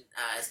agent,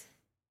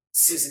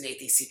 Susan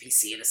Nathy,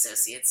 CPC and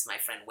Associates, my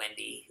friend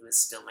Wendy, who is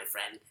still my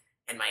friend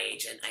and my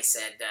agent, I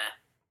said,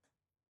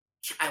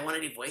 I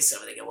want to do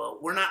voiceover. They go, well,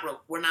 we're not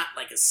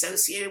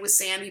associated with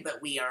Sandy,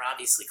 but we are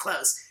obviously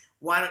close.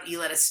 Why don't you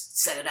let us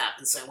set it up?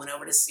 And so I went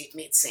over to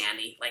meet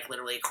Sandy,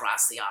 literally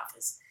across the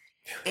office.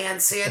 And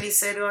Sandy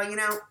said, well,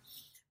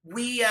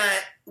 we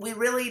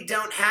really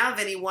don't have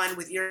anyone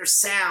with your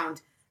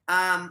sound.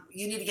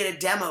 You need to get a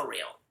demo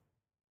reel.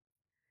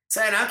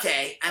 So I said,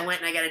 okay. I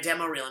went and I got a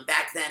demo reel. And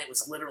back then it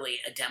was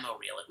literally a demo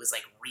reel. It was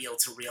reel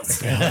to reel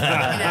scale,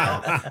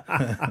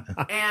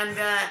 And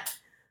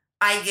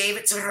I gave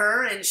it to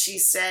her and she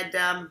said,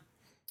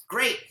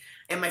 great.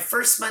 And my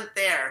first month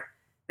there,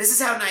 this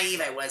is how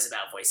naive I was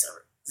about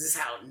voiceover.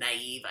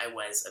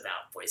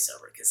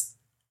 Because,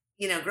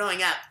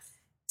 growing up,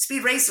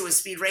 Speed Racer was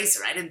Speed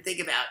Racer. I didn't think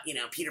about,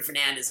 Peter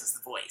Fernandez as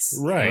the voice.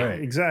 Right.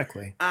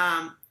 Exactly.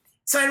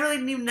 So I really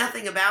knew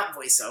nothing about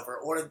voiceover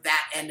or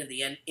that end of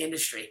the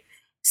industry.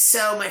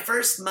 So my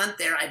first month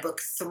there, I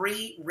booked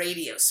 3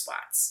 radio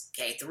spots.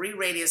 Okay, 3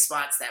 radio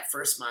spots that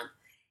first month.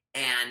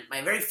 And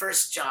my very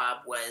first job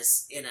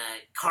was in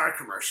a car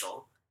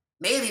commercial,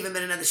 may have even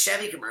been another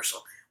Chevy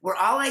commercial, where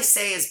all I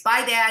say is,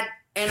 bye, Dad.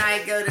 And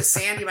I go to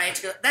Sandy, my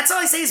agent, that's all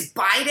I say is,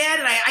 bye, Dad.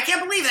 And I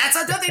can't believe that.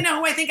 Don't they know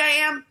who I think I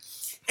am?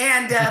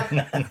 And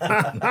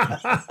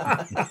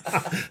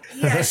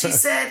she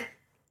said,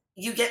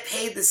 you get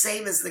paid the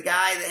same as the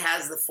guy that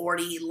has the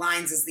 40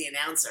 lines as the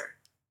announcer.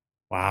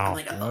 Wow. I'm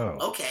like, oh,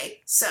 okay.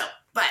 So,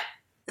 but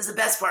this is the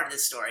best part of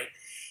this story,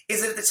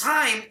 is that at the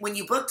time when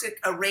you booked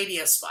a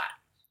radio spot,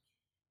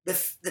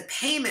 The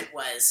payment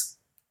was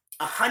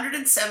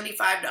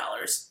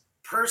 $175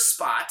 per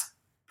spot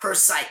per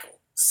cycle.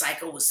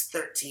 Cycle was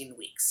 13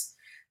 weeks.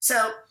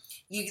 So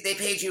they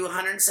paid you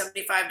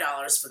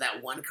 $175 for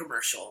that one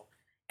commercial,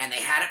 and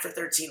they had it for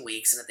 13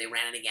 weeks, and if they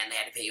ran it again, they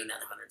had to pay you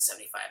another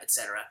 $175,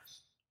 etc.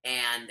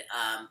 And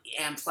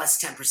plus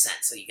 10%,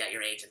 so you got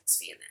your agent's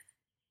fee in there.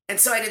 And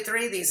so I did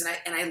 3 of these,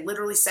 and I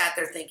literally sat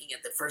there thinking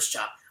at the first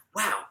job,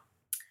 wow,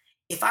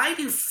 if I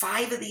do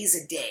 5 of these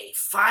a day,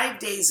 5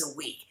 days a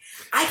week,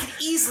 I could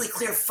easily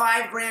clear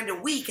 $5,000 a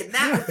week, and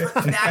that would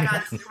put me back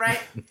on,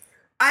 right?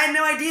 I had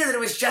no idea that it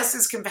was just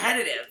as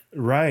competitive.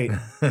 Right.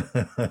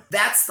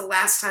 That's the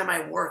last time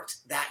I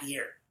worked that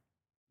year.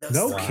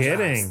 No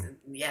kidding. Jobs.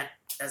 Yeah,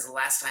 that was the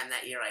last time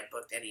that year I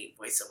booked any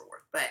voiceover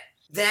work. But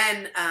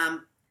then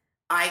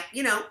I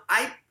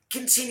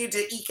continued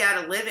to eke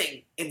out a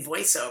living in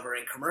voiceover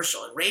and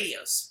commercial and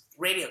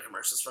radio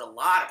commercials for a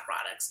lot of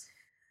products.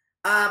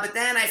 But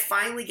then I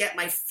finally get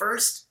my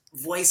first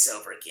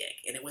voiceover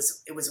gig, and it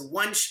was a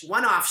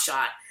one-off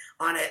shot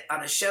on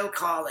a show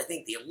called, I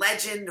think, The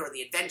Legend or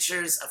The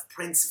Adventures of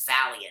Prince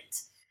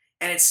Valiant.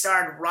 And it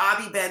starred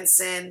Robbie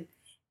Benson,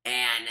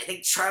 and I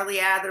think Charlie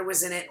Adler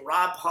was in it,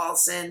 Rob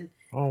Paulson.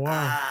 Oh,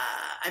 wow.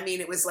 I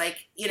mean, it was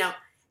like, and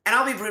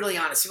I'll be brutally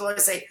honest. People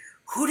always say,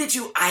 who did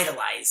you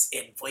idolize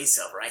in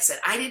voiceover? I said,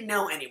 I didn't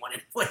know anyone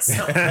in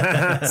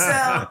voiceover.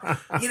 So,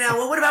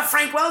 well, what about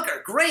Frank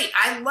Welker? Great.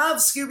 I love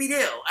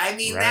Scooby-Doo. I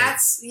mean, right.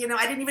 That's,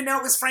 I didn't even know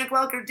it was Frank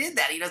Welker did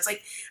that. It's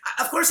like,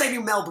 of course I knew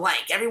Mel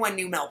Blanc. Everyone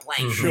knew Mel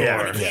Blanc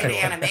when it came to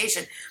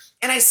animation.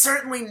 And I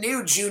certainly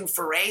knew June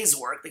Foray's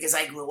work because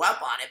I grew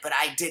up on it, but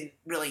I didn't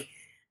really,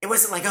 it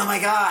wasn't like, oh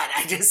my God.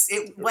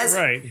 It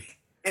wasn't. Right.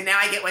 And now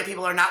I get why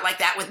people are not like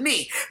that with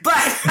me.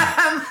 But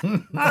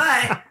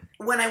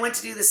when I went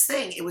to do this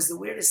thing, it was the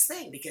weirdest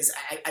thing because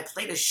I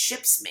played a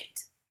ship's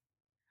mate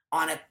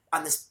on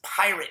this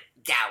pirate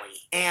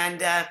galley.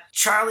 And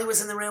Charlie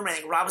was in the room, and I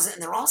think Rob was in,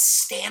 and they're all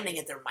standing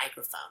at their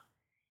microphone.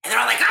 And they're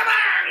all like,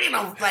 come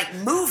on, like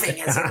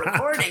moving as they're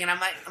recording. And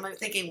I'm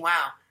thinking,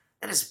 wow,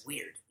 that is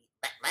weird.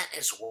 That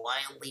is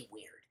wildly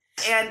weird.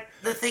 And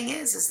the thing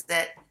is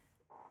that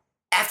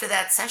after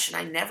that session,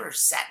 I never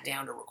sat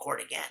down to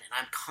record again, and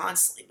I'm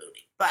constantly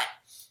moving. But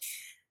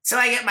so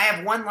I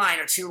have 1 line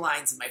or 2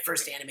 lines in my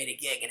first animated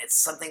gig, and it's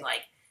something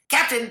like,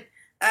 Captain,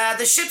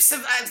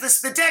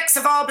 the decks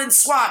have all been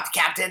swamped,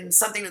 Captain,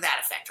 something to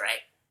that effect,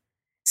 right?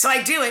 So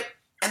I do it,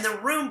 and the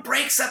room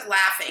breaks up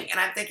laughing, and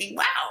I'm thinking,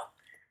 wow,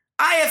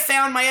 I have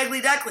found my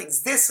ugly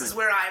ducklings. This is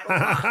where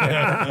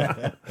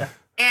I belong.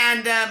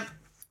 And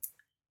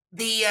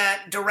the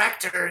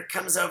director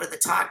comes over the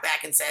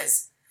talkback and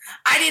says,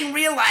 I didn't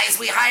realize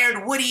we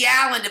hired Woody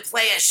Allen to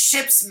play a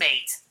ship's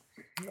mate.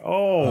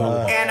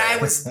 Oh. And I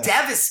was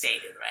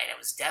devastated, right? I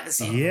was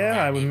devastated.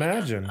 Yeah, I would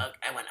imagine.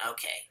 I went,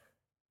 okay,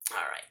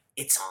 all right,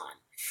 it's on.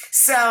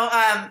 So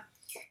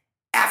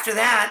after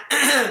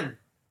that,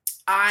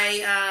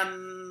 I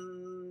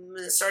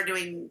started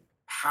doing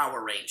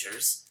Power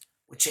Rangers,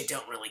 which I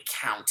don't really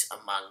count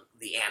among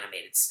the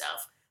animated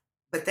stuff.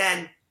 But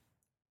then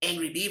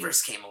Angry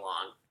Beavers came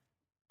along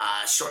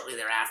shortly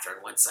thereafter,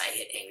 and once I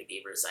hit Angry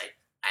Beavers,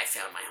 I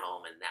found my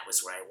home, and that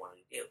was what I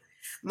wanted to do.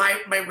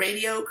 My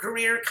radio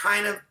career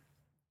kind of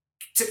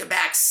took a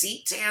back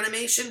seat to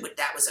animation, but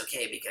that was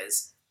okay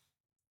because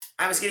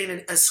I was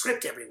getting a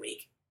script every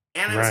week,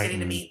 and I was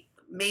getting to meet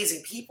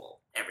amazing people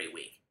every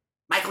week.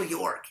 Michael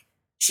York,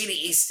 Sheena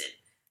Easton,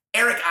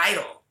 Eric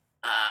Idle,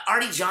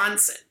 Artie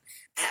Johnson,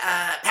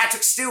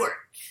 Patrick Stewart.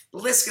 The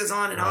list goes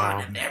on and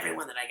on of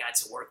everyone that I got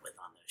to work with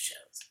on those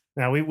shows.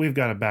 Now, we've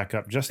got to back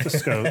up just a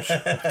scotch.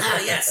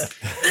 Yes.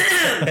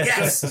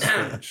 Yes.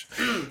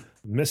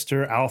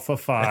 Mr. Alpha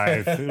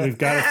 5. We've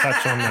got to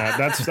touch on that.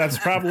 That's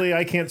probably,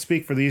 I can't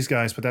speak for these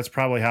guys, but that's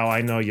probably how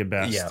I know you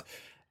best. Yeah.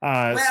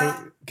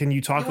 So can you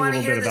talk a little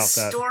bit about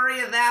that? You want to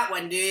hear the story of that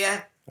one, do you?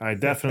 I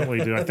definitely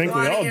do. I think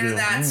we all do. You want to hear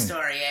that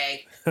story,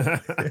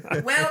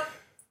 eh? Well,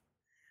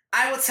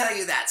 I will tell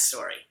you that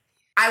story.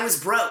 I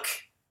was broke.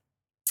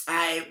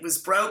 I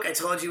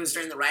told you it was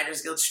during the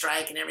Writers Guild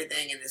strike and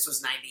everything, and this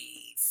was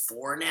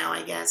 94 now,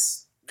 I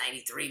guess.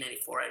 93,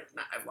 94.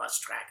 I've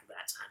lost track of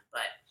that time.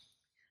 But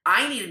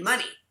I needed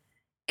money.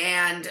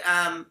 And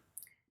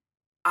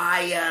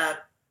I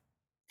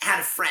had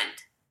a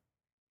friend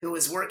who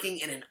was working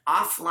in an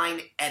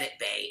offline edit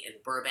bay in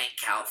Burbank,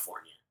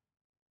 California.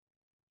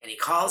 And he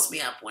calls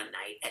me up one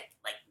night at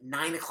like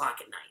 9 o'clock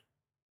at night.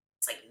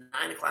 It's like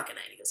 9 o'clock at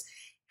night. He goes,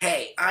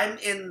 hey, I'm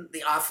in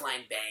the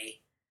offline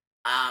bay,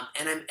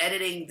 and I'm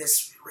editing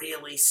this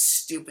really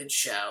stupid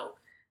show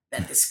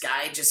that this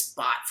guy just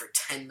bought for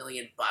 $10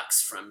 million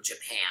from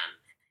Japan.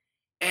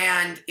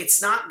 And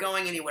it's not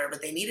going anywhere,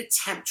 but they need a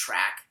temp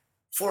track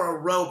for a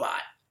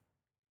robot.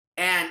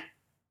 And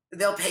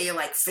they'll pay you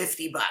like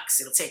 $50.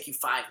 It'll take you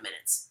 5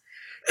 minutes.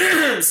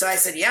 So I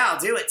said, yeah, I'll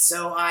do it.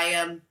 So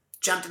I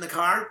jumped in the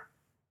car,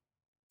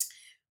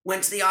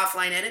 went to the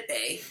offline edit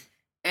bay,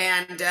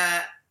 and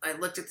I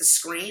looked at the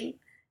screen,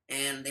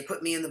 and they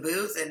put me in the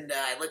booth, and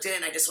I looked at it,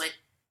 and I just went,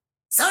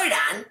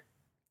 Zordon,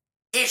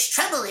 there's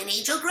trouble in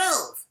Angel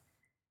Grove.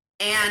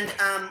 And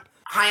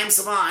Chaim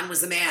Saban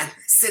was the man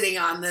sitting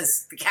on the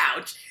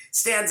couch,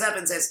 stands up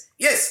and says,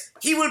 "Yes,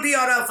 he will be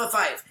our Alpha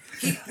 5.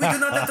 We do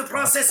not have to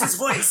process his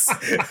voice.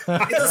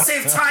 It'll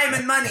save time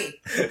and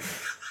money."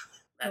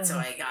 That's how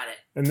I got it.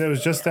 And it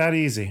was just that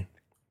easy.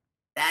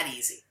 That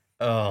easy.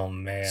 Oh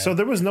man! So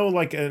there was no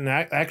like an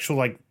actual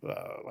like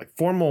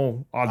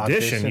formal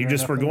audition. You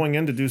just were going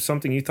in to do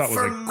something you thought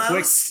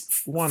was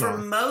quick one. For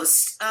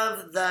most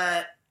of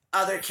the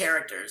other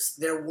characters,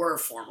 there were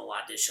formal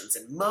auditions,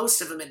 and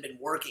most of them had been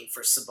working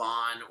for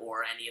Saban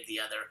or any of the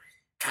other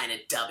kind of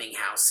dubbing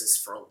houses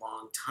for a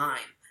long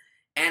time.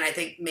 And I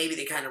think maybe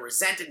they kind of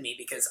resented me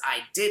because I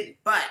didn't.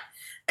 But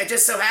it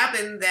just so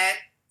happened that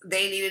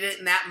they needed it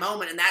in that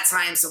moment, and that's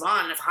Chaim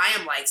Saban. And if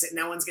Chaim likes it,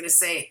 no one's going to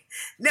say,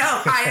 "No,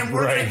 Chaim,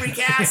 we're going to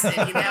recast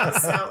it." You know,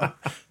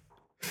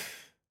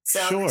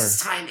 so Sure. It's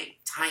just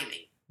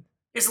timing.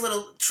 Here's a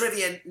little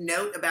trivia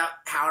note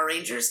about Power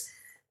Rangers.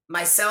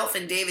 Myself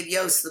and David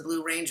Yost, the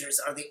Blue Rangers,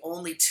 are the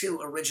only two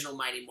original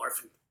Mighty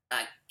Morphin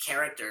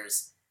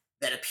characters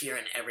that appear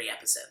in every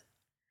episode.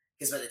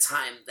 Because by the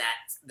time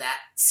that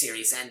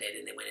series ended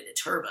and they went into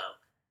Turbo,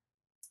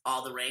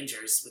 all the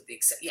Rangers, with the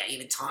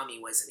even Tommy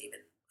wasn't even.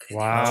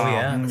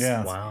 Wow.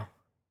 Yeah. Wow.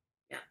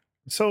 Yeah.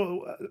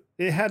 So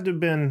it had to have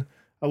been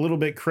a little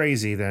bit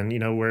crazy then,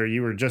 where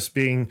you were just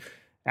being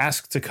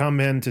asked to come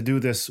in to do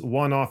this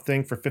one-off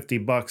thing for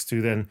 $50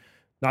 to then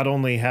not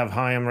only have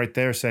Chaim right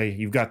there say,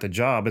 "You've got the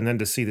job," and then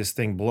to see this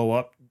thing blow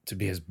up to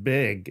be as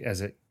big as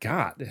it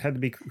got. It had to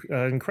be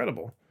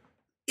incredible.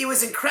 It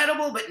was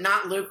incredible, but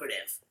not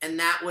lucrative, and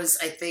that was,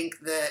 I think,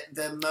 I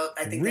think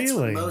that's Really?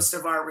 what most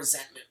of our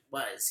resentment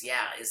was.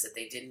 Yeah, is that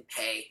they didn't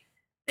pay.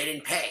 They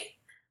didn't pay.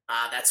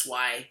 That's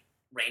why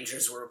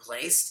Rangers were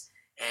replaced,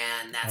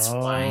 and that's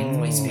why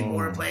voice people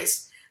were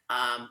replaced.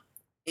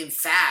 In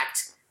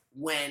fact,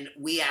 when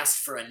we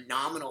asked for a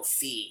nominal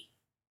fee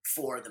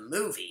for the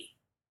movie,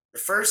 the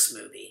first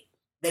movie,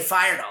 they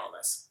fired all of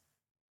us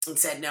and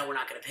said, "No, we're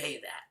not going to pay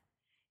you that."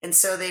 And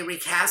so they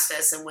recast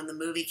us, and when the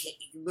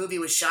movie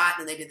was shot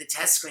and they did the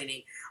test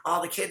screening,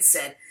 all the kids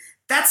said,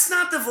 "That's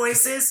not the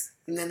voices."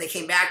 And then they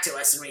came back to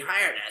us and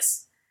rehired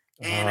us.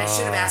 And I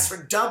should have asked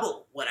for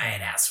double what I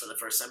had asked for the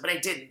first time, but I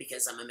didn't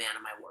because I'm a man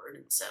of my word.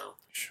 And so,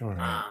 Sure.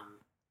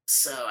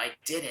 so I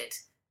did it.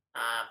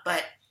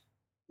 But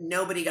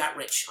nobody got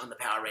rich on the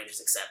Power Rangers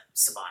except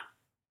Saban.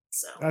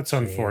 So That's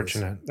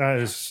unfortunate.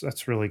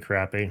 That's really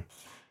crappy.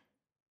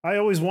 I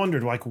always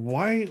wondered, like,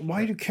 why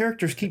do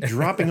characters keep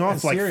dropping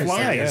off like Seriously,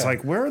 flies? yeah.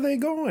 Like, where are they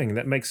going?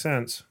 That makes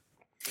sense.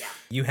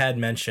 You had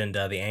mentioned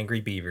the Angry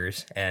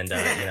Beavers, and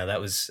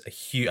that was a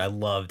huge. I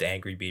loved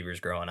Angry Beavers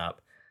growing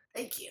up.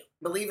 thank you.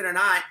 Believe it or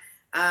not,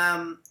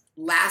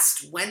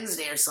 last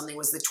Wednesday or something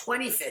was the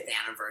 25th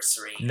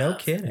anniversary. No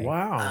kidding.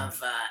 Wow.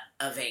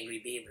 Of Angry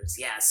Beavers.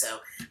 Yeah, so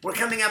we're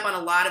coming up on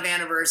a lot of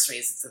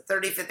anniversaries. It's the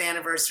 35th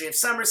anniversary of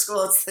Summer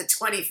School. It's the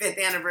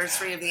 25th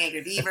anniversary of the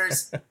Angry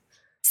Beavers.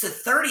 It's the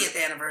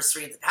 30th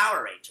anniversary of the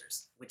Power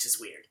Rangers, which is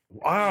weird.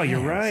 Wow, you're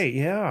right.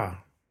 Yeah.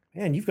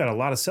 Man, you've got a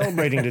lot of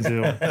celebrating to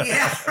do.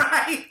 Yeah,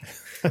 right.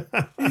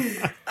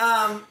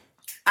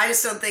 I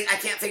just don't think I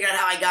can't figure out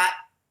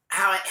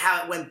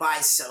how it went by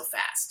so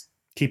fast.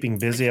 Keeping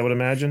busy, I would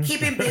imagine.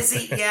 Keeping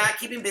busy, yeah,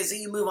 keeping busy.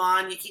 You move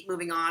on, you keep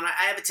moving on.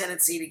 I have a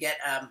tendency to get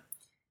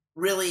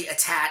really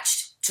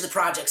attached to the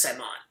projects I'm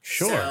on.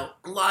 Sure. So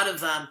a lot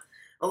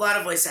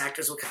of voice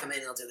actors will come in,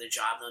 they'll do their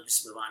job, and they'll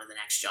just move on to the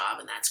next job,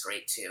 and that's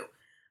great too.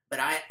 But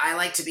I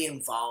like to be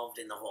involved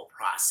in the whole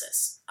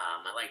process.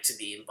 I like to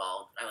be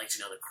involved. I like to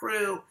know the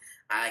crew.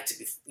 I like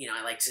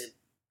to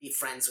be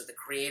friends with the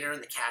creator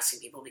and the casting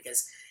people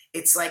because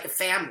it's like a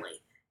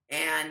family.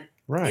 And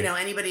Right.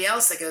 Anybody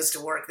else that goes to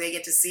work, they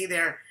get to see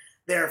their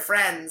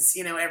friends,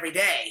 every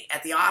day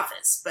at the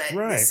office. But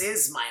Right. this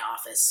is my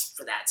office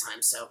for that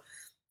time. So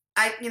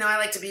I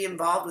like to be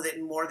involved with it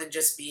more than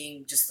just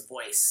being just the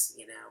voice.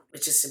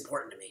 It's just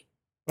important to me.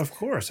 Of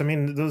course. I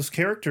mean, those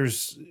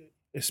characters,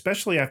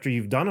 especially after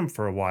you've done them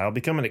for a while,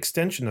 become an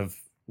extension of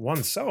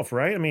oneself,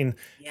 right? I mean,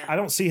 Yeah. I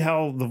don't see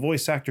how the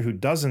voice actor who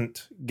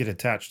doesn't get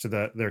attached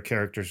to their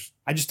characters,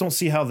 I just don't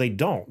see how they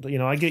don't.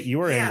 I get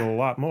your Yeah. angle a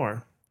lot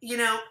more.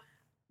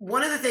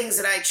 One of the things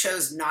that I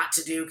chose not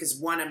to do, because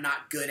one, I'm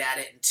not good at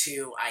it, and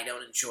two, I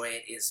don't enjoy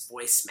it, is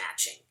voice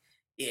matching.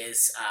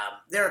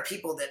 There are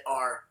people that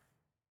are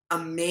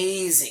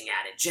amazing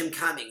at it. Jim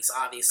Cummings,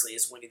 obviously,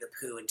 is Winnie the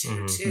Pooh in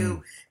 2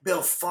 2.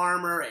 Bill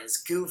Farmer as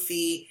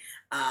Goofy,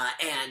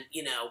 and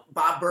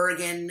Bob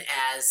Bergen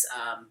as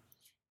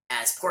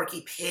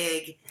Porky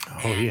Pig,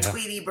 and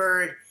Tweety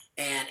Bird,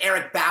 and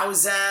Eric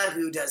Bauza,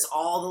 who does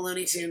all the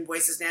Looney Tune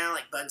voices now,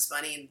 like Bugs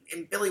Bunny,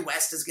 and Billy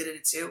West is good at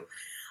it too.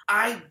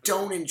 I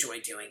don't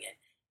enjoy doing it.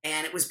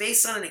 And it was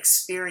based on an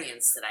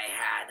experience that I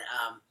had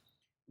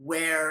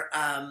where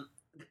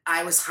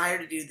I was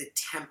hired to do the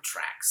temp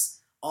tracks,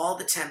 all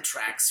the temp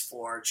tracks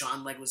for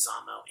John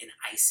Leguizamo in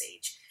Ice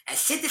Age. And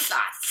Sid the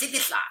Slot.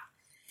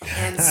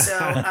 And so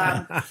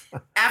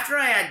after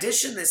I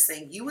auditioned this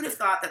thing, you would have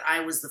thought that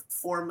I was the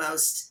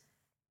foremost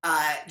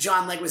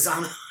John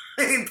Leguizamo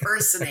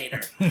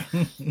impersonator.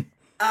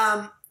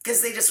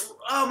 because they just,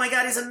 oh my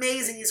God, he's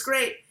amazing, he's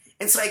great.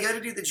 And so I go to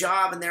do the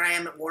job, and there I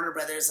am at Warner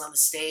Brothers on the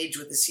stage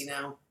with this,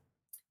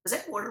 was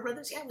that Warner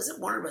Brothers? Yeah, it was at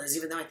Warner Brothers,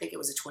 even though I think it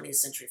was a 20th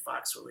Century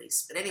Fox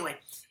release. But anyway,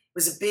 it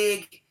was a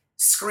big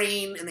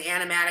screen, and the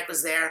animatic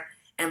was there.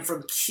 And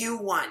from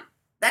Q1,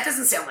 that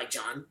doesn't sound like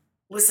John.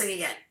 Listen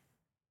again.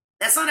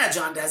 That's not how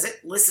John does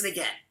it. Listen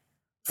again.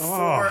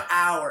 4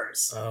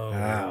 hours. Oh,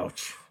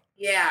 ouch.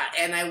 Yeah,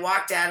 and I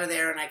walked out of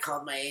there, and I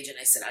called my agent.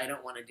 I said, I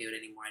don't want to do it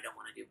anymore. I don't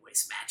want to do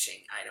voice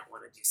matching. I don't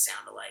want to do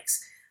sound-alikes.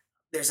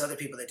 There's other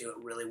people that do it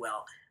really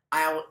well.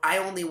 I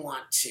only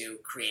want to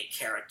create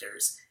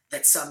characters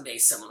that someday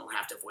someone will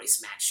have to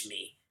voice match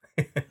me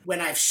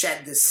when I've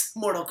shed this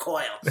mortal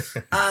coil.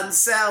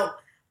 So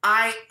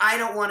I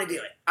don't want to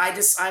do it.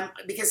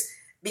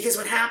 Because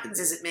what happens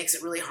is it makes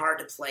it really hard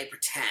to play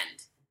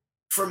pretend,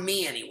 for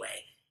me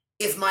anyway.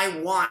 If my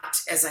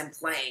want as I'm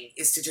playing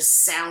is to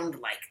just sound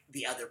like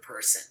the other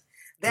person,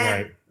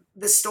 then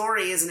the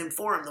story isn't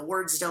informed. The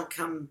words don't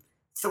come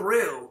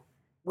through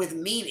with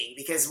meaning,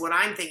 because what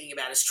I'm thinking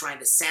about is trying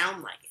to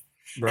sound like it.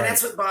 Right. And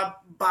that's what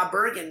Bob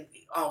Bergen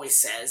always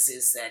says,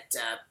 is that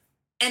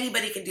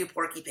anybody can do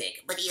Porky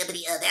Pig. But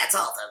that's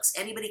all, folks.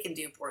 Anybody can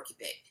do Porky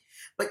Pig.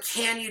 But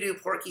can you do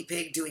Porky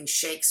Pig doing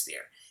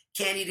Shakespeare?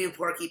 Can you do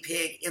Porky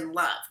Pig in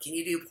love? Can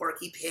you do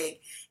Porky Pig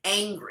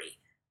angry?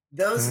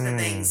 Those are the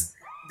things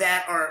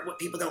that are what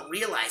people don't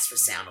realize for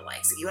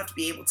sound-alikes, that you have to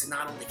be able to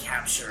not only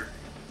capture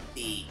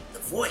the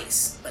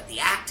voice, but the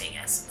acting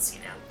essence,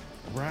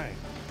 Right.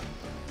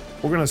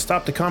 We're going to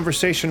stop the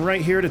conversation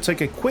right here to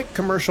take a quick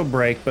commercial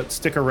break, but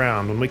stick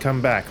around. When we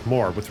come back,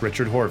 more with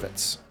Richard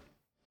Horvitz.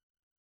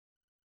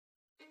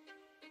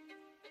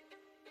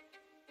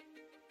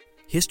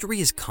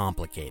 History is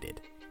complicated.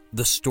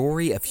 The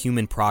story of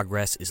human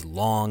progress is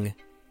long,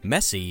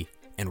 messy,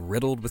 and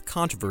riddled with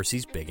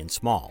controversies big and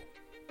small.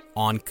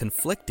 On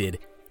Conflicted,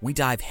 we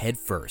dive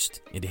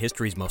headfirst into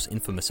history's most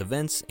infamous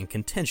events and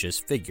contentious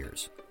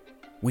figures.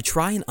 We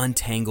try and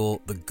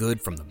untangle the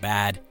good from the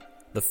bad,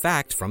 the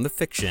fact from the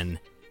fiction,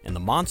 and the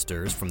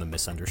monsters from the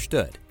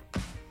misunderstood.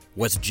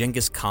 Was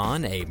Genghis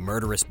Khan a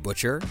murderous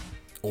butcher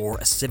or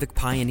a civic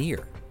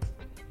pioneer?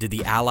 Did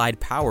the Allied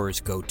powers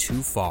go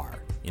too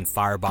far in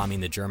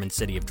firebombing the German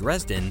city of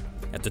Dresden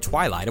at the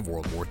twilight of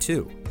World War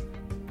II?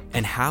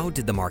 And how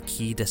did the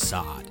Marquis de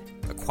Sade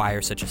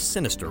acquire such a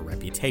sinister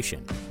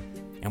reputation?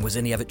 And was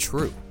any of it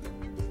true?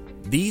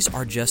 These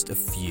are just a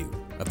few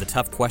of the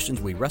tough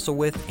questions we wrestle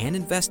with and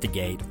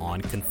investigate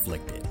on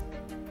Conflicted.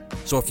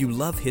 So if you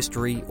love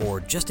history or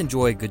just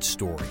enjoy a good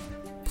story,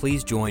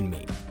 please join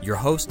me, your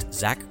host,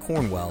 Zach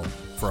Cornwell,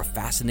 for a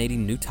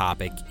fascinating new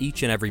topic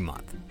each and every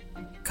month.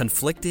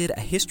 Conflicted,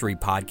 a history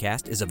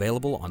podcast, is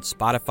available on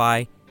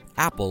Spotify,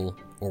 Apple,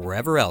 or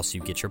wherever else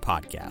you get your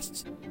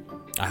podcasts.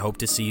 I hope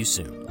to see you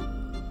soon.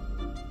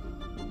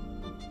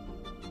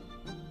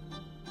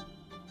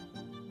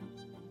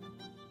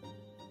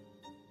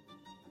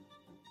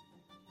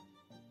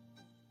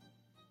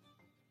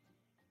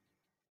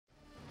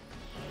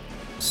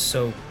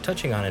 So,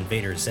 touching on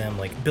Invader Zim,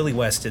 like Billy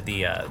West did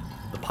the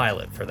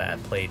pilot for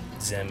that, played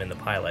Zim in the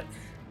pilot,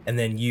 and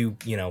then you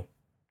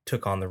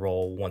took on the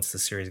role once the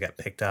series got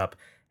picked up.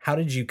 How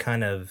did you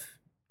kind of,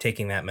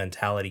 taking that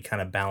mentality,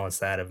 kind of balance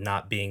that of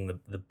not being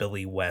the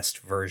Billy West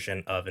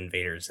version of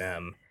Invader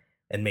Zim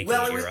and making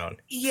it your own?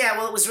 Yeah,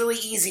 well, it was really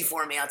easy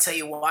for me. I'll tell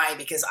you why,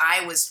 because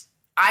I was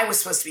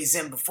supposed to be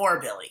Zim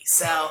before Billy.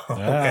 So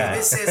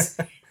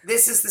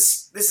this is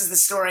the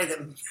story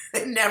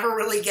that never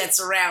really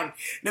gets around,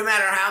 no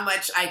matter how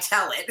much I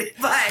tell it.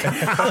 But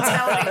I'll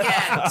tell it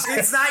again.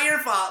 It's not your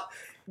fault.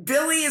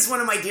 Billy is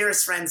one of my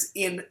dearest friends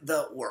in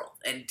the world.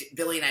 And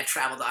Billy and I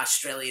traveled to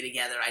Australia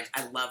together.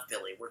 I love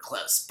Billy. We're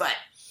close. But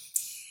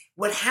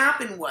what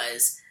happened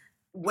was,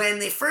 when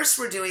they first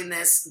were doing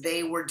this,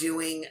 they were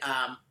doing,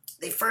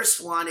 they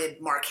first wanted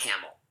Mark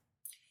Hamill.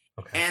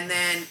 Okay. And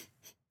then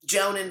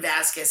Jonan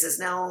Vasquez says,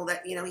 no,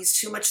 that, he's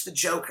too much the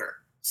Joker.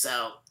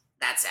 So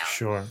that's out.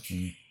 Sure.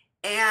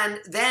 And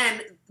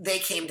then they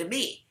came to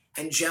me,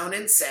 and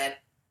Jonan said,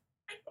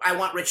 I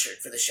want Richard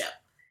for the show.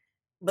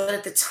 But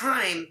at the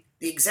time,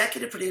 the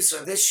executive producer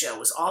of this show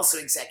was also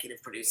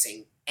executive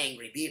producing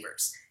Angry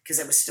Beavers, because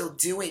I was still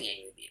doing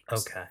Angry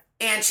Beavers. Okay.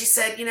 And she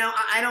said,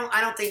 I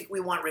don't think we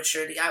want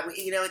Richard.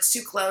 It's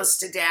too close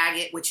to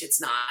Daggett, which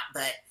it's not,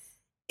 but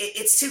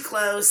it's too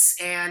close,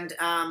 and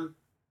there'll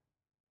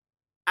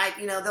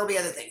be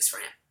other things for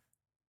him.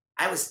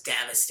 I was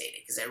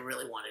devastated because I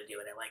really wanted to do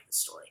it. I liked the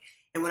story.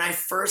 And when I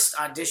first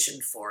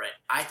auditioned for it,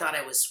 I thought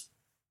I was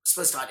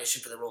supposed to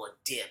audition for the role of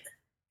Dib,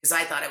 because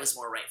I thought I was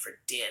more right for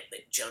Dib.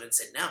 But Jonan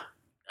said, no,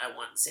 I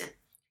want Zim.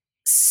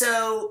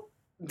 So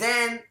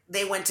then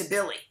they went to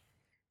Billy.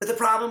 But the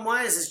problem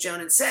was, as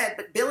Jonan said,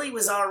 but Billy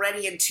was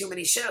already in too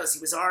many shows. He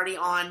was already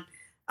on,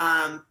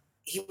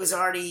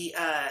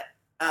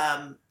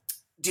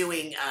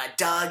 doing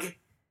Doug.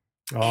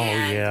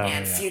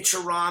 And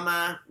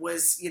Futurama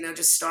was,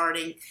 just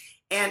starting.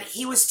 And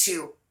he was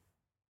too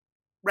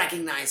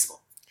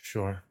recognizable.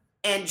 Sure.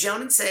 And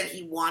Jonan said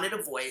he wanted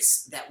a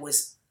voice that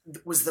was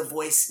the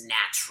voice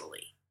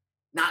naturally.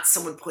 not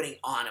someone putting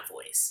on a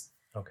voice.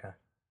 Okay.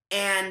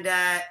 And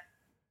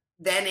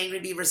then Angry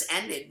Beavers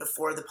ended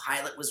before the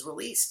pilot was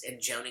released. And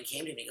Jonan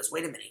came to me and he goes,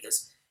 wait a minute. He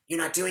goes, you're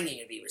not doing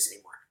Angry Beavers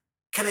anymore.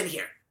 Come in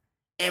here.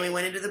 And we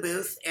went into the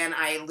booth and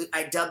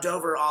I dubbed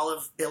over all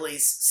of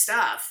Billy's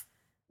stuff.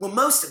 Well,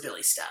 most of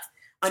Billy's stuff.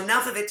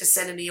 Enough of it to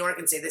send to New York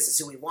and say, this is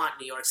who we want.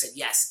 New York said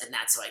yes, and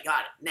that's how I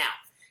got it. Now,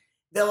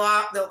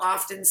 they'll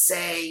often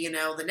say, you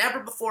know, the never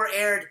before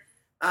aired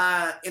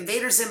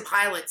Invader Zim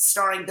pilot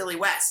starring Billy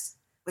West.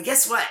 But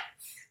guess what?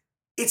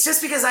 It's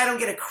just because I don't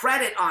get a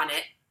credit on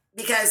it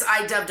because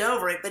I dubbed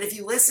over it. But if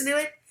you listen to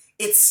it,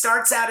 it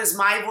starts out as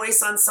my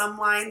voice on some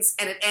lines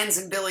and it ends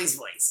in Billy's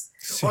voice.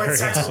 Or it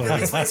starts with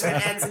Billy's voice and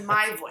it ends in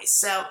my voice.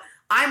 So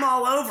I'm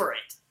all over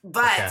it.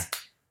 But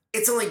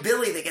it's only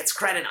Billy that gets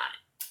credit on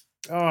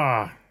it.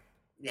 Ah.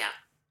 Yeah.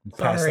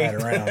 Pass that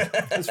around.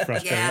 That's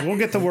frustrating. Yeah. We'll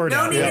get the word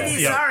out. No need to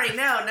be sorry.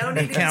 No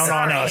need to be Count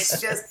sorry. on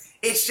us.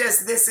 It's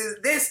just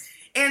this.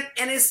 And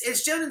as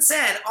Jonan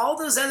said, all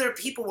those other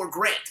people were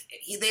great.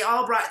 They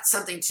all brought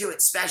something to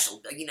it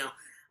special. You know,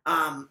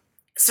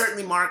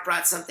 certainly Mark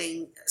brought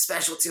something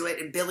special to it,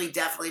 and Billy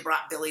definitely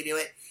brought Billy to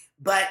it.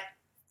 But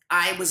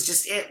I was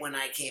just it when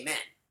I came in,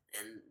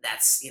 and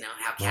that's, you know,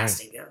 how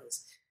casting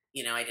goes.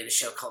 You know, I did a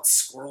show called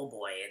Squirrel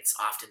Boy. It's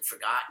often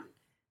forgotten.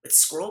 But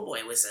Squirrel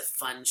Boy was a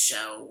fun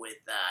show with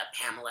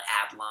Pamela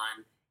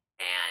Adlon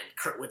and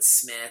Kurtwood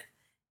Smith,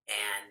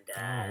 and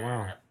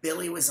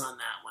Billy was on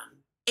that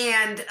one.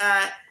 And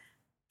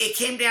it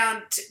came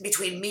down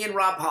between me and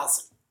Rob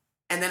Paulson.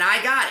 And then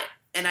I got it,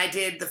 and I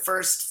did the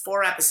first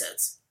 4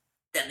 episodes.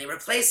 Then they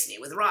replaced me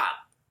with Rob.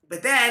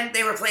 But then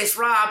they replaced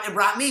Rob and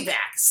brought me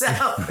back.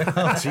 So,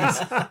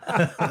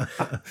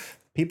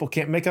 people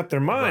can't make up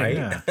their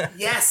mind. Right.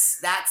 Yes,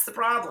 that's the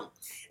problem.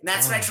 And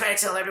that's what I try to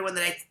tell everyone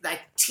that I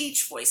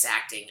teach voice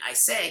acting. I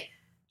say,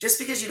 just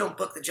because you don't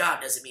book the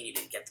job doesn't mean you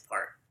didn't get the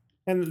part.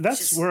 And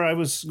that's where I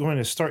was going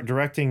to start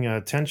directing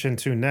attention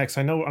to next.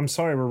 I'm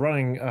sorry we're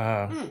running.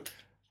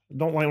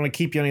 Don't want to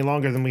keep you any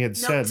longer than we had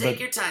said. Take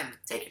your time.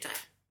 Take your time.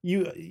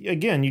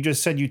 You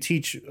just said you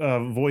teach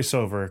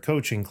voiceover,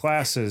 coaching,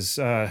 classes,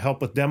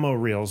 help with demo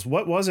reels.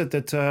 What was it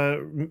that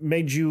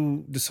made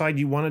you decide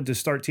you wanted to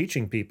start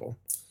teaching people?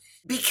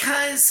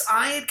 Because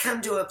I had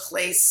come to a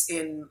place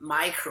in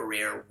my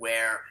career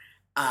where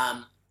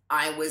I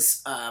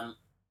was I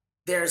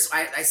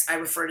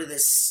refer to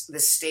this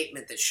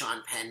statement that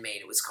Sean Penn made.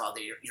 It was called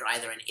you're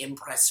either an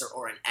impressor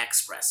or an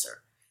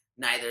expressor.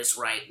 Neither is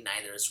right,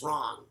 neither is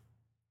wrong.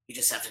 You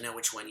just have to know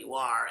which one you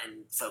are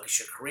and focus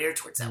your career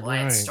towards that. Well, I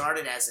had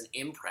started as an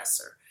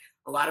impressor.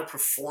 A lot of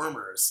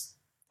performers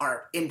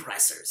are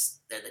impressors.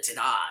 They're the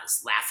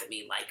ta-das, laugh at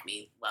me, like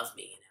me, love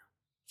me, you know.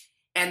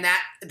 And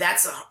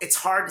it's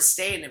hard to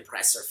stay an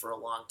impressor for a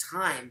long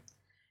time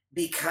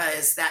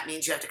because that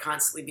means you have to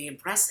constantly be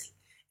impressing.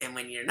 And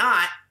when you're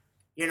not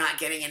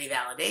getting any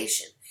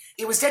validation.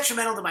 It was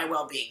detrimental to my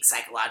well-being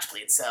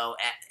psychologically. And so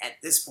at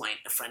this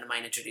point, a friend of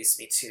mine introduced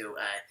me to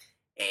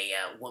a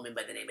woman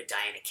by the name of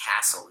Diana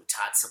Castle who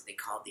taught something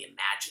called the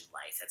Imagined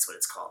Life. That's what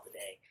it's called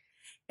today.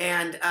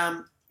 And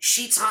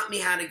she taught me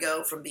how to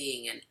go from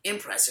being an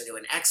impressor to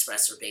an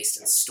expressor based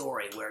in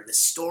story, where the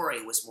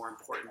story was more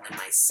important than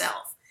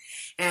myself.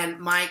 And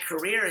my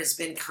career has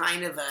been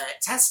kind of a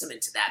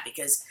testament to that,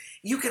 because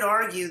you could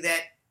argue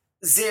that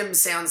Zim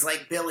sounds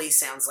like Billy,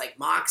 sounds like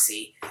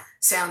Moxie,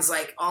 sounds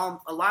like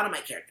a lot of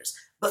my characters.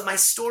 But my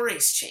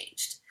story's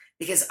changed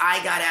because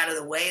I got out of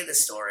the way of the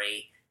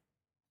story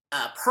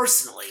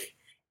personally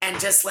and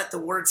just let the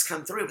words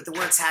come through. But the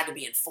words had to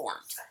be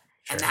informed.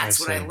 And that's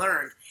what I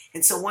learned.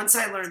 And so once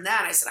I learned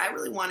that, I said, I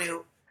really want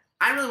to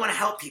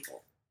help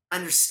people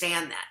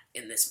understand that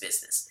in this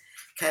business.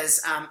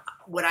 Because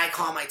what I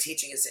call my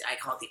teaching I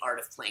call it the art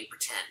of playing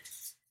pretend.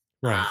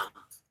 Right.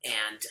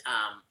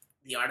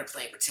 The art of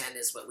playing pretend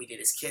is what we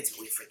did as kids, but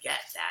we forget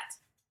that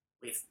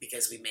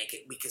because we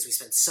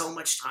spend so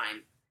much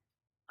time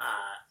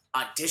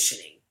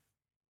auditioning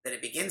that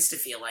it begins to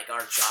feel like our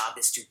job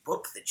is to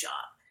book the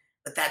job.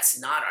 But that's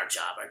not our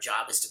job. Our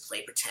job is to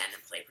play pretend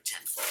and play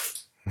pretend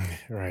fully.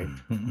 Right.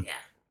 Yeah.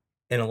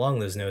 And along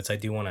those notes, I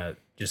do want to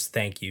just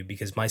thank you,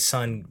 because my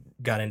son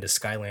got into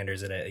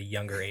Skylanders at a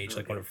younger age,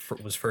 like when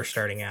it was first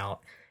starting out,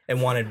 and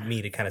wanted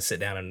me to kind of sit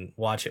down and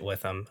watch it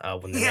with him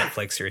when the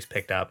Netflix series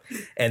picked up.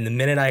 And the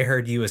minute I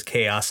heard you as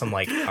Chaos, I'm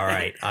like, all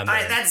right, I'm all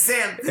right, in. that's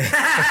Zim.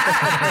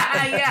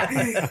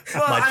 Yeah.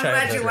 Well, I'm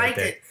glad you liked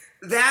it.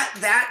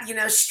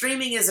 That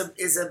streaming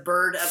is a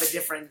bird of a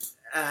different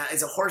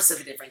is a horse of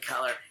a different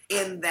color,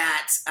 in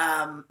that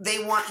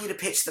they want you to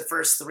pitch the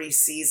first 3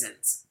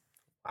 seasons.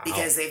 Wow.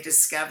 Because they've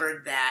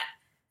discovered that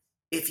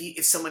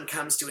if someone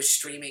comes to a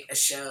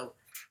show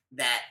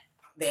that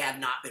they have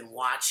not been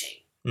watching,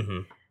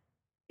 mm-hmm.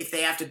 if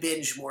they have to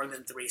binge more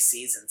than 3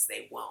 seasons,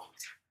 they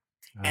won't.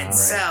 And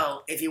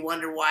so, if you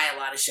wonder why a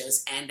lot of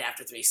shows end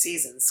after 3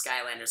 seasons,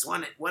 Skylanders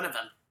one of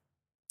them.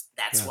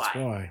 That's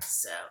why.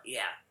 So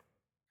yeah.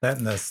 That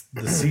and the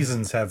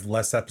seasons have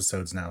less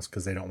episodes now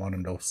because they don't want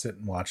them to sit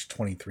and watch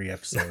 23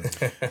 episodes.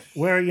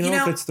 Where,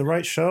 if it's the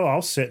right show,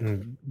 I'll sit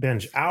and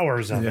binge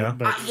hours of it.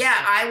 But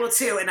I will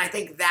too. And I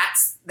think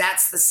that's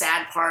the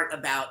sad part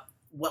about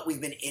what we've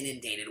been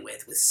inundated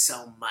with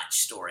so much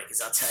story. Because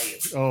I'll tell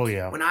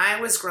you, when I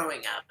was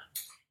growing up,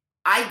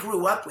 I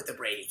grew up with the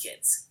Brady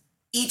kids.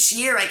 Each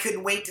year, I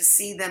couldn't wait to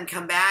see them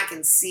come back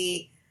and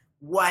see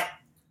what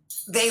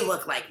they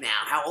look like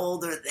now, how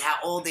old they had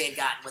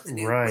gotten, what the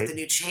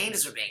new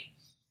changes were being.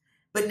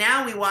 But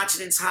now we watch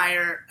an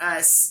entire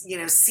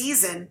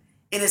season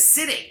in a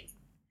sitting.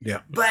 Yeah.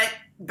 But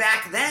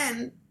back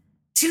then,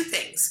 two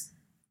things.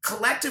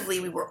 Collectively,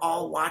 we were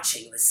all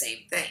watching the same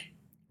thing.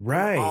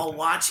 Right. We were all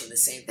watching the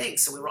same thing.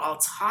 So we were all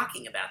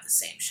talking about the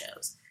same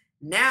shows.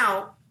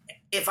 Now,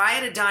 if I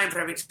had a dime for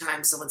every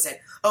time someone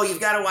said, "Oh,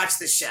 you've got to watch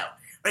this show,"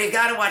 or "You've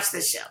got to watch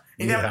this show,"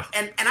 and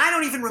I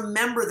don't even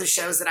remember the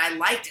shows that I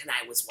liked and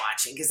I was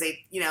watching because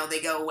they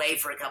go away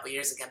for a couple of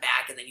years and come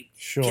back, and then you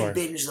can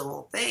binge the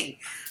whole thing.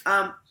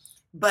 I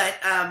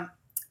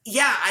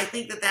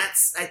think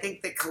I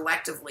think that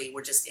collectively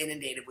we're just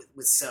inundated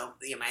with so.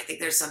 I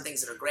think there's some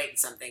things that are great and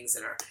some things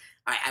that are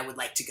I would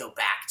like to go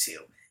back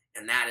to.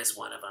 And that is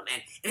one of them.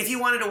 And if you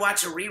wanted to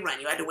watch a rerun,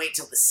 you had to wait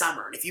till the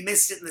summer. And if you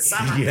missed it in the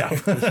summer,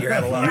 you're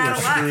out of luck.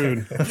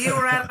 You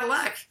were out of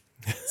luck.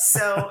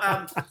 So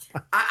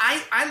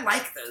I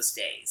like those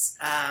days.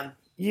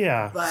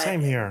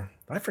 Same here.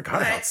 I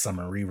forgot about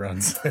summer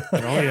reruns.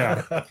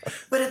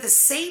 But at the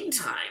same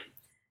time,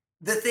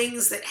 the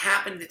things that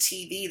happened to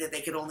TV that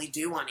they could only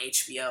do on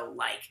HBO,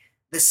 like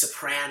The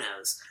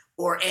Sopranos,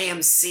 or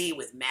AMC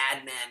with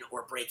Mad Men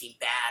or Breaking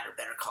Bad or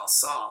Better Call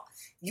Saul,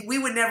 we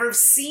would never have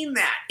seen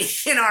that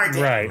in our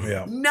day. Right.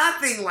 Yeah.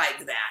 Nothing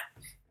like that.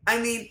 I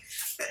mean,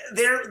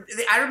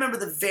 I remember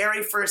the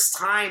very first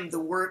time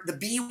the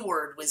B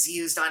word was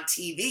used on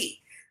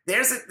TV.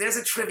 There's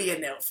a trivia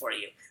note for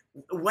you.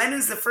 When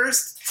is the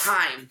first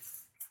time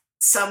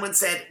someone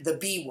said the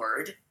B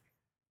word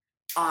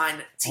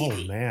on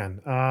TV? Oh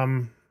man.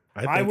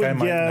 I think I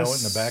might know it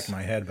in the back of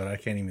my head, but I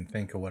can't even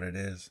think of what it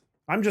is.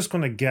 I'm just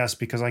going to guess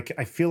because I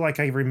feel like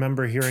I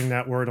remember hearing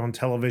that word on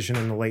television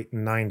in the late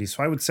 90s.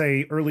 So I would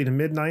say early to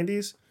mid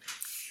 90s.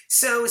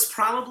 So it was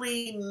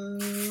probably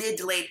mid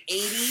to late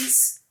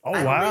 80s. Oh,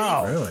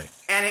 wow. Really?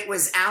 And it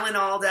was Alan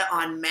Alda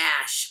on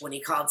MASH when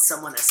he called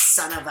someone a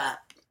son of a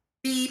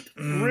beep.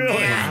 Really?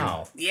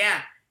 Wow.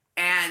 Yeah.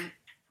 And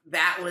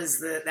that was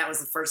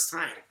the first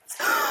time.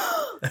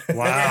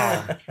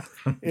 Wow.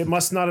 It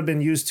must not have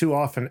been used too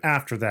often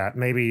after that.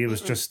 Maybe it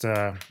was just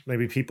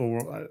maybe people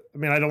were,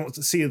 I don't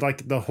see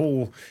like the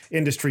whole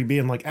industry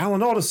being like,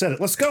 Alan Alda said it,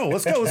 let's go.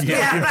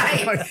 Yeah,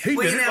 right. Like, he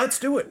did it, let's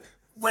do it.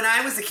 When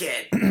I was a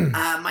kid,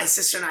 my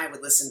sister and I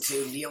would listen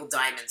to Neil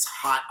Diamond's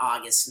Hot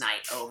August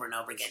Night over and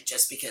over again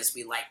just because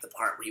we liked the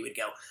part where he would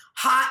go,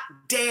 hot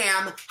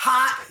damn,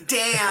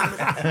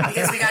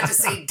 because we got to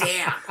say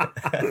damn.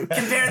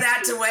 Compare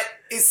that to what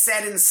is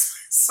said in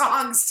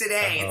songs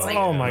today. It's like,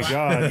 oh my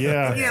God,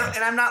 yeah.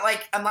 And I'm not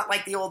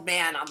like the old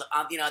man on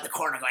the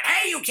corner going,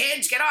 "Hey, you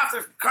kids, get off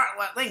the car,"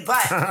 thing.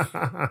 But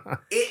I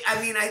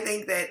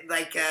think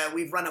that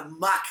we've run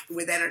amok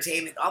with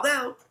entertainment.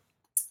 Although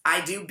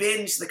I do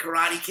binge The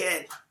Karate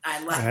Kid.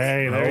 I love it.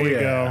 Hey, there you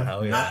go.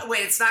 Oh, yeah.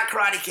 Wait, it's not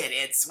Karate Kid.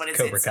 It's what is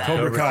Cobra it? Kai.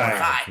 Cobra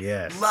Kai.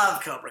 Yes.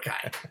 Love Cobra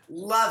Kai.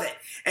 Love it.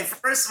 And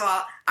first of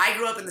all, I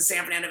grew up in the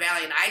San Fernando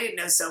Valley, and I didn't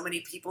know so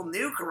many people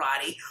knew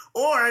karate,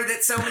 or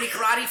that so many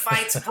karate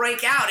fights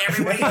break out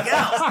everywhere you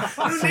go.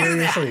 Who knew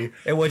that?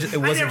 It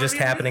wasn't just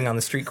happening on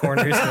the street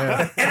corners.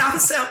 And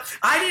also,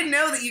 I didn't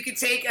know that you could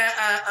take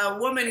a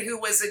woman who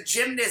was a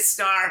gymnast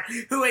star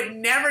who had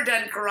never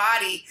done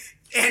karate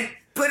and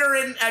put her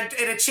in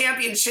a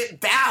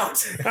championship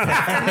bout.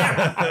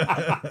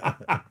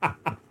 I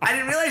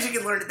didn't realize you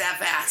could learn it that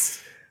fast.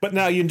 But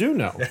now you do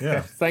know.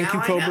 Yeah. Thank you,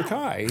 Now I Cobra know.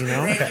 Kai.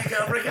 Thank you,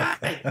 Cobra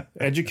Kai.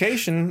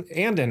 Education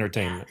and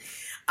entertainment.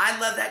 I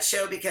love that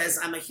show because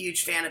I'm a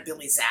huge fan of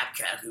Billy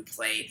Zabka, who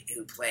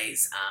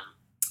plays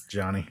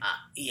Johnny.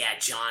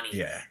 Johnny.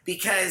 Yeah.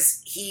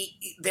 Because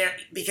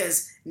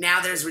because now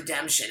there's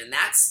redemption, and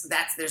that's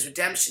there's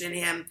redemption in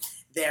him.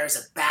 There's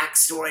a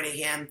backstory to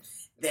him.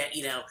 That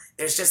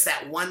there's just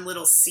that one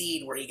little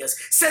seed where he goes,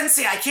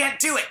 "Sensei, I can't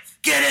do it.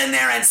 Get in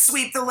there and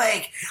sweep the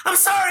leg. I'm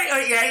sorry."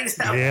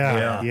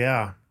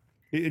 Yeah.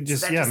 It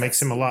just makes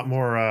him a lot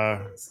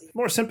more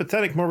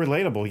sympathetic, more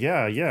relatable.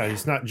 Yeah.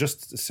 He's not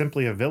just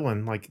simply a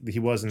villain like he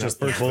was in Just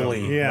that the first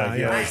bully. film. Yeah, like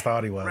he always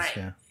thought he was. Right.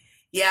 Yeah.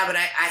 Yeah, but I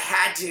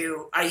had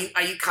to. Are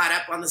you caught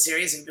up on the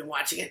series? Have you been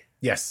watching it?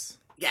 Yes.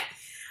 Yeah,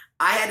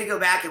 I had to go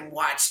back and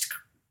watch.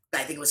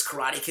 I think it was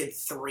Karate Kid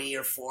 3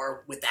 or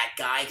 4 with that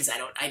guy because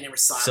I never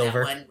saw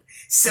Silver. that one.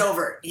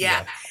 Silver,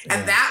 yeah.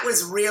 And that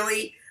was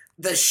really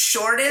the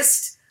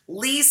shortest,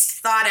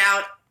 least thought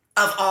out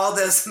of all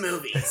those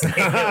movies. It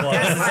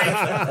was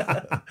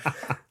like,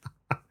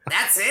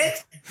 that's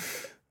it.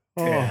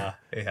 Oh,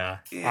 Yeah.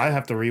 I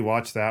have to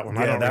rewatch that one.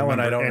 Yeah,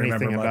 I don't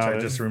remember much. about I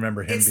it. just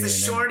remember him It's being the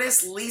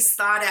shortest, least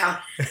thought out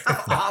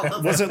of all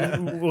of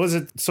them. Was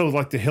it so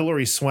like the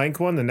Hilary Swank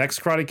one? The next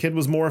Karate Kid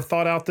was more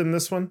thought out than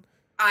this one?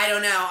 I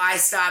don't know. I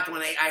stopped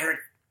when I heard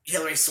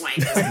Hilary Swank.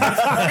 I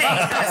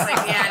was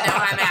like, yeah, no,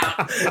 I'm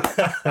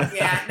out.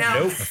 Yeah,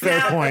 no. Nope.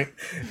 Fair point.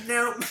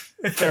 Nope.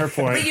 Fair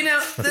point. But you know,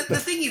 the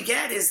thing you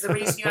get is the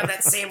reason you have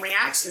that same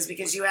reaction is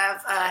because you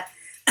have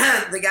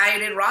the guy who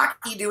did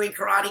Rocky doing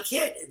Karate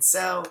Kid, and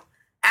so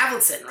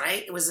Avildsen,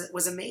 right? It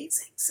was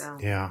amazing. So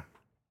yeah,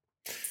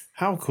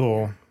 how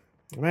cool,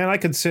 man! I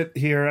could sit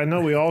here. I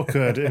know we all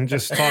could, and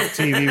just talk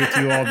TV with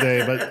you all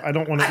day, but I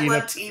don't want to I eat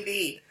love up.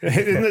 TV.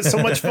 Isn't it so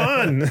much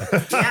fun?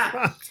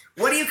 Yeah.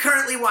 What are you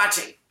currently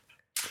watching?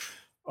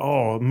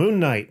 Oh, Moon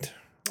Knight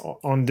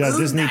on Moon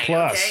Disney Knight,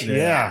 Plus. okay.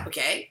 Yeah.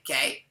 Okay.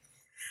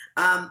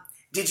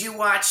 Did you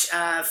watch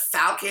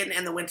Falcon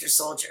and the Winter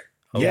Soldier?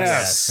 Oh,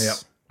 Yes. Yep.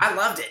 I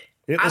loved it.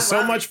 It was so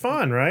loved much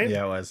fun, right?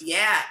 Yeah, it was.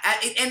 Yeah,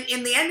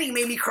 and the ending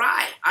made me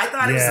cry. I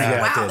thought it was Yeah. like, Yeah,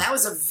 it wow, did. that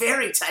was a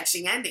very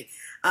touching ending.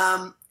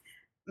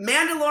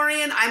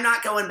 Mandalorian, I'm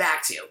not going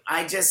back to.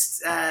 I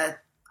just, I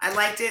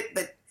liked it,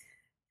 but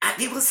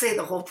people say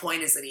the whole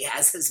point is that he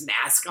has his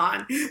mask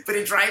on, but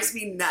it drives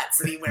me nuts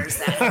that he wears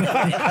that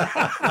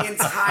the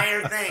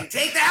entire thing.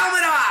 Take the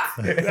helmet off.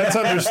 That's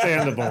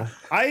understandable.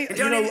 I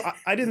don't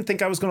I didn't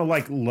think I was going to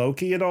like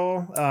Loki at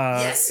all.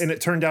 Yes. And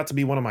it turned out to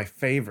be one of my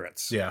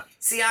favorites. Yeah.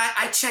 See,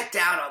 I checked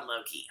out on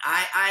Loki.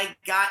 I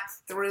got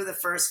through the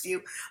first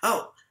few.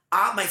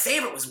 My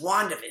favorite was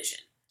WandaVision.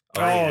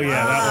 Oh,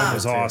 yeah, that one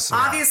was Ah. awesome.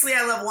 Obviously,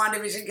 I love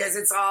WandaVision because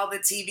it's all the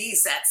TV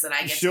sets that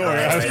I get Sure, to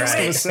I was that's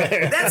just going to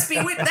say.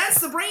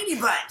 That's the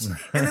Brady Bunch.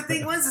 And the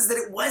thing was that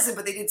it wasn't,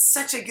 but they did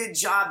such a good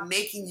job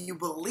making you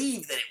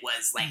believe that it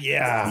was like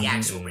Yeah. the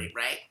actual Brady,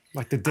 right?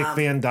 Like the Dick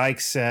Van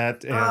Dyke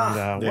set, and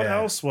what Yeah.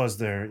 else was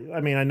there? I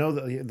mean, I know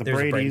the There's a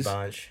Brady Brady's.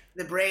 Bunch.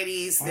 The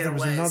Brady's. There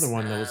was another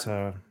one that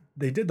was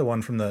They did the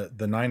one from the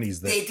 90s.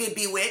 They did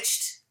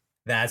Bewitched.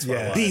 That's what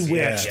Yeah. it was.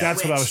 Bewitched. Yeah.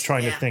 That's what I was Bewitched,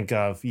 trying to yeah. think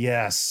of.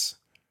 Yes,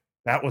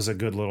 that was a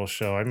good little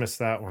show. I missed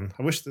that one.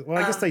 I wish.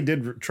 I guess they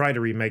did try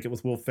to remake it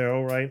with Will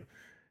Ferrell, right?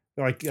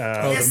 Like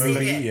Yes, the they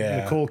movie. did.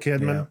 Yeah. Nicole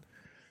Kidman.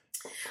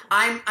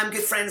 I'm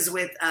good friends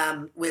with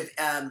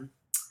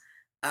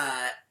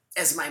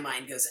as my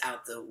mind goes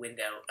out the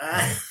window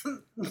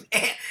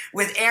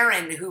with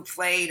Aaron, who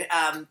played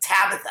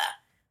Tabitha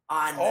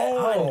on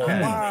Oh,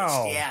 okay.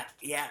 wow!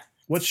 yeah.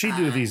 What's she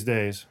do these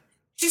days?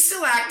 She's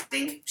still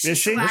acting. She's Is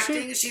she? still Is she?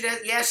 acting. She does.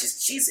 Yeah,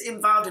 she's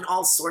involved in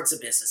all sorts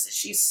of businesses.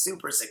 She's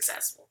super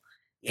successful.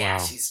 Yeah,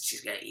 Wow.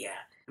 she's got. Yeah,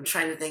 I'm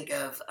trying to think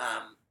of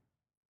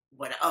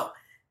what. Oh,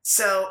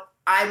 so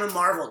I'm a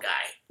Marvel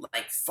guy,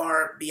 like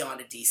far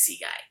beyond a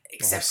DC guy.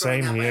 Except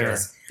growing same up, here.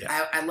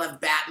 I love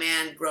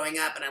Batman growing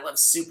up, and I love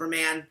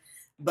Superman.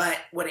 But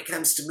when it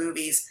comes to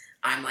movies,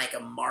 I'm like a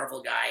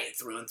Marvel guy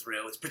through and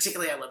through.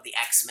 Particularly, I love the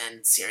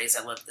X-Men series.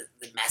 I love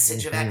the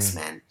message of Mhm.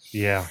 X-Men.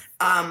 Yeah.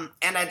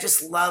 And I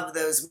just love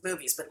those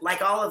movies. But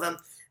like all of them,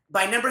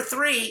 by number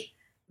 3,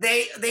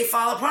 they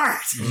fall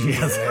apart.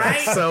 Yes,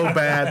 Right? so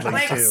badly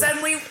Like too.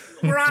 suddenly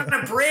we're on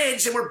a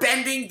bridge and we're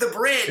bending the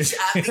bridge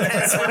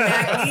because we're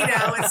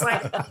Magneto. It's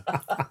like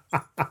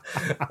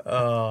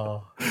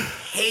Oh.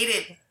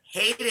 hated.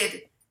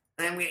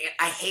 And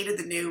I hated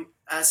the new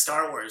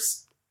Star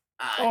Wars.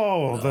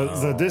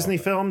 The Disney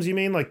films, you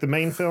mean? Like the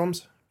main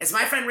films? As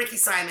my friend Ricky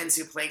Simons,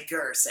 who played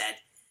Gur, said,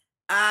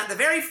 the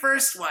very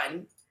first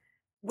one,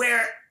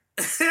 where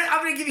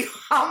I'm going to give you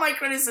all my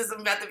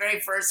criticism about the very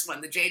first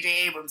one, the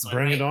J.J. Abrams one.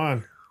 Bring right? it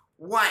on.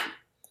 1,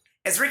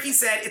 as Ricky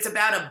said, it's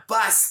about a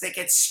bus that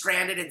gets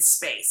stranded in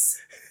space.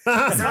 They're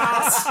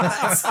all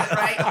sluts,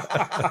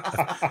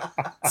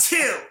 right?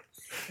 2,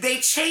 they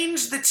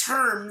changed the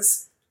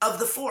terms of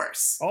the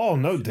Force. Oh,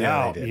 no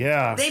doubt. they did.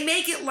 Yeah. They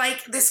make it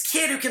like this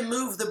kid who can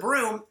move the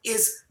broom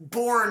is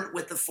born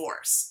with the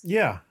Force.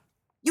 Yeah.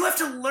 You have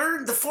to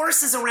learn. The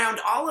Force is around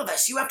all of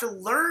us. You have to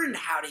learn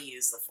how to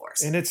use the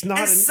Force. And it's not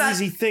And an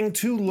easy thing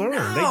to learn.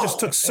 They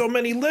just No. took so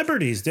many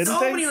liberties, didn't So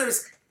they? many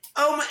letters.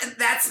 Oh, my,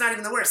 that's not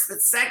even the worst.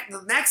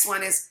 The next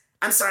one is,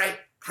 I'm sorry,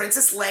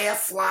 Princess Leia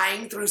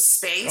flying through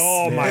space.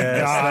 Oh, my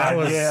Yes, God. that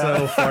was yeah.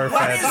 so far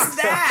What fetched. is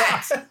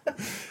that?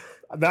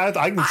 That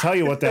I can tell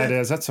you what that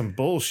is. That's some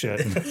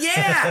bullshit.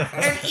 Yeah.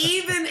 And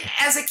even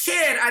as a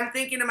kid, I'm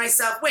thinking to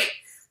myself, wait,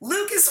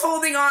 Luke is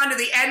holding on to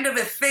the end of a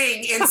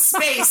thing in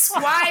space.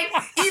 Why?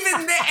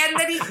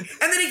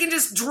 And then he can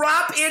just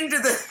drop into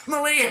the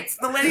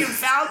Millennium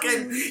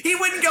Falcon. He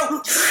wouldn't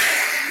go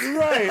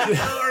Right.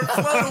 or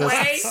float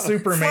away.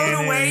 Superman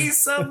Float away in.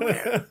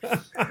 somewhere.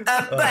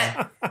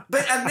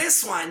 But on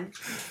this one,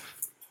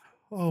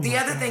 Oh, the my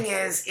other God. thing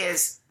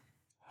is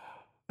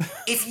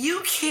if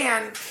you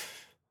can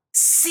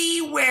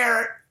see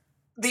where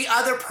the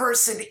other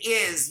person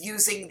is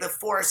using the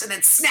Force and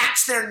then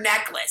snatch their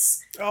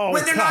necklace Oh,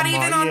 when they're not come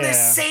even on yeah. the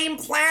same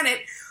planet,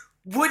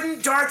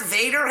 wouldn't Darth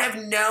Vader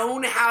have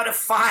known how to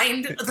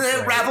find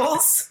the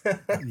rebels?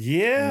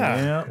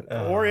 Yeah.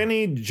 Or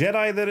any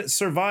Jedi that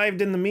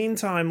survived in the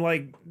meantime,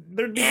 like,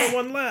 there'd be no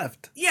one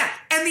left. Yeah,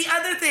 and the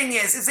other thing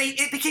is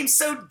it became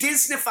so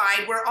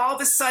Disneyfied where all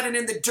of a sudden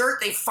in the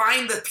dirt they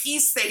find the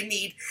piece they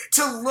need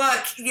to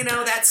look,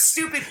 that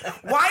stupid...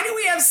 Why do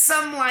we have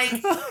some,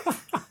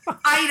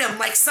 item,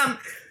 like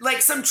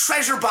some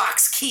treasure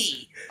box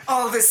key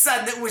all of a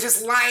sudden that was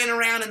just lying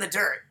around in the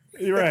dirt?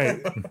 You're right.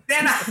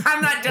 Then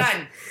I'm not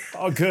done.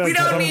 Oh, good. We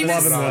don't need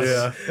loving to. this.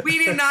 Yeah.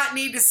 We do not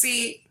need to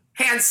see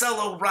Han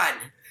Solo run.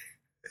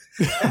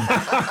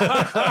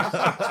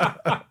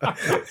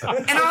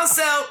 And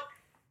also,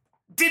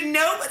 did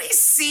nobody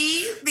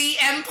see the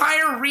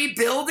Empire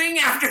rebuilding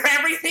after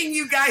everything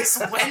you guys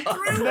went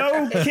through?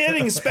 No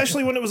kidding,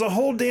 especially when it was a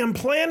whole damn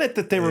planet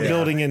that they were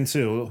building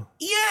into.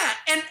 Yeah,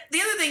 and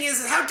the other thing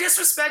is, how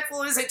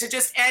disrespectful is it to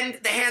just end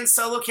the Han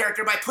Solo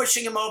character by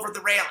pushing him over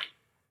the railing?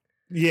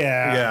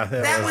 Yeah.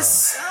 That was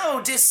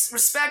so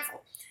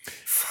disrespectful.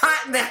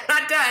 Fine, I'm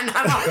not done.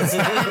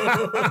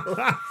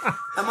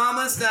 I'm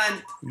almost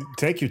done.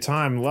 Take your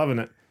time, loving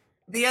it.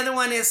 The other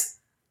one is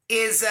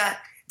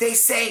they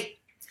say,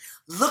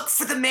 look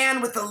for the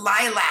man with the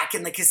lilac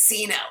in the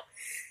casino.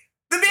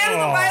 The man with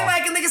the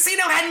lilac in the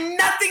casino had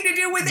nothing to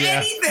do with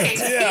anything.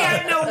 He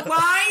had no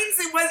lines.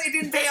 It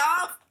didn't pay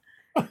off.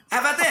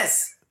 How about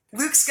this?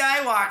 Luke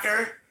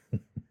Skywalker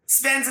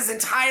spends his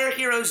entire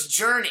hero's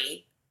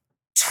journey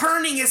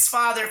turning his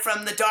father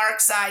from the dark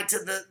side to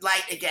the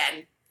light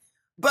again.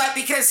 But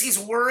because he's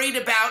worried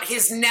about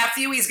his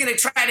nephew, he's going to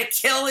try to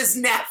kill his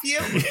nephew.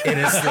 In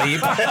his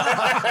sleep.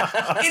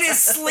 In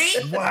his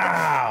sleep?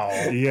 Wow.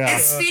 Yeah.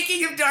 And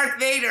speaking of Darth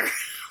Vader,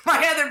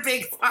 my other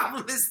big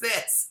problem is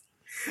this.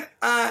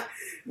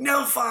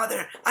 No,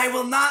 Father, I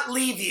will not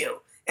leave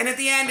you. And at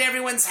the end,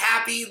 everyone's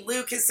happy.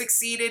 Luke has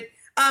succeeded.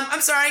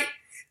 I'm sorry.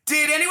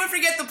 Did anyone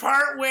forget the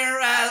part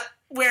where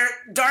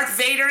Darth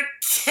Vader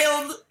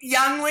killed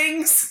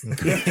younglings?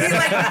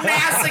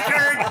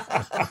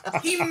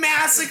 He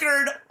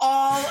massacred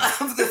all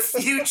of the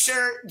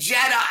future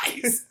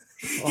Jedis.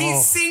 He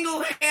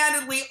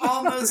single-handedly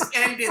almost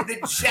ended the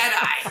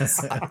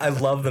Jedis. I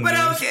love the memes.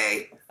 But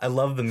okay. I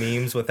love the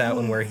memes with that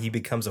one where he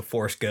becomes a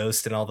Force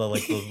ghost and all the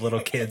the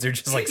little kids are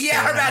just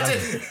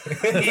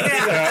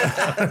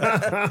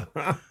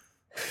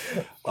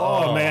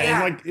Oh man! And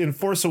like in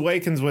Force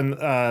Awakens, when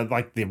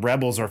the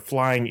rebels are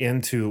flying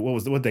into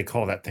what they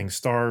call that thing?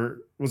 Star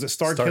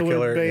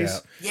Killer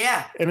base?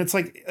 Yeah. And it's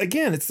like,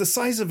 again, it's the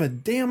size of a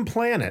damn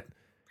planet.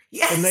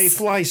 Yes. And they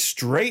fly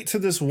straight to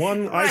this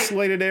one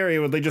isolated area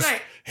where they just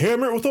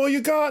hammer it with all you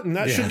got, and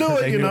that should do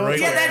it.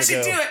 That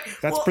should do it.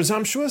 That's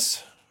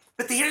presumptuous.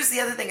 But here's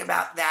the other thing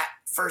about that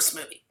first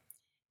movie.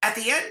 At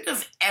the end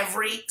of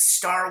every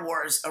Star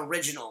Wars the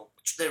original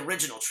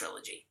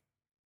trilogy,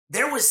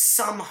 there was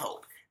some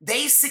hope.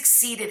 They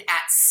succeeded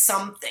at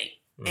something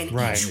in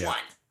each one.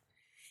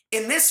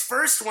 In this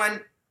first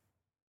one,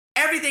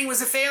 everything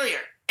was a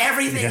failure.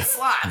 Everything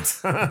flopped.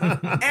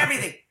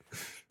 Everything.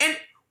 And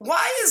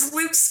why is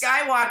Luke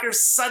Skywalker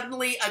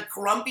suddenly a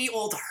grumpy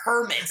old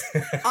hermit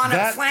on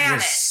a planet? That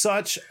was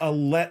such a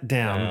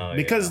letdown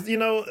because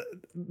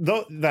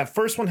that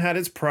first one had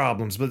its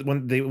problems, but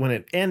when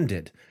it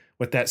ended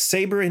with that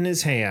saber in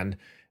his hand,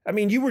 I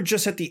mean, you were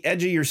just at the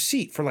edge of your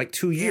seat for like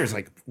 2 years.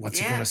 Like, what's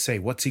he going to say?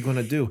 What's he going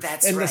to do?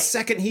 And the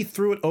second he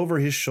threw it over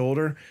his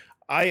shoulder,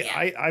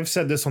 I've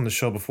said this on the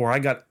show before. I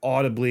got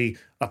audibly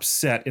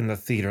upset in the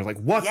theater. Like,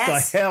 what the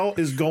hell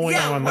is going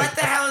on? What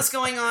the hell is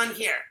going on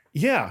here?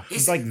 Yeah,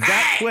 he's like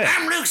that quick.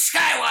 I'm Luke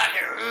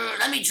Skywalker.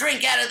 Let me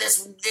drink out of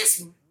this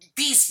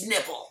beast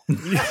nipple.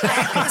 What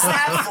was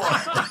that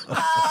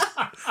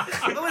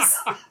for?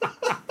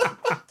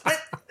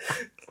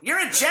 You're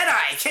a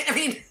Jedi. I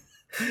mean,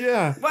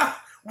 well,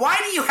 why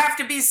do you have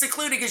to be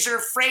secluded? Because you're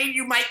afraid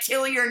you might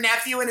kill your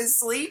nephew in his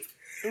sleep?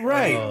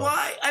 Right.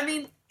 Why? I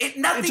mean,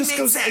 nothing just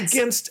goes sense.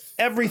 Against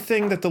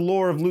everything that the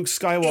lore of Luke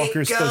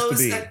Skywalker is supposed to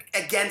be. It goes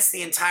against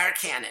the entire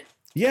canon.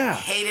 Yeah.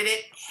 Hated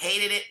it.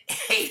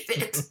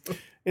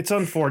 It's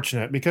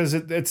unfortunate because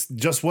it's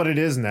just what it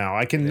is now.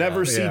 I can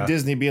never see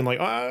Disney being like,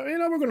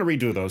 we're going to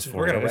redo those for you.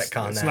 We're going to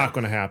retcon that. It's not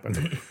going to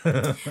happen.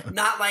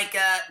 Not like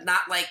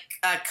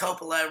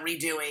Coppola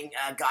redoing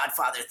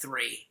Godfather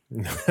 3.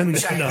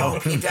 Which I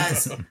hope he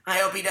does. I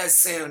hope he does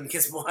soon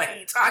because,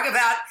 boy, talk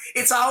about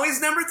it's always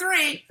number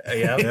 3.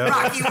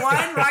 Rocky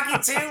 1, Rocky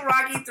 2,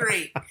 Rocky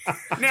 3.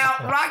 Now,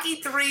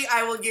 Rocky 3,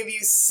 I will give you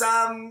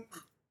some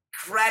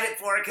credit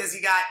for it because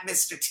you got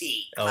Mr.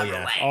 T. Clever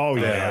Lang. Oh,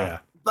 yeah.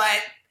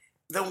 But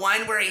the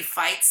one where he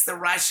fights the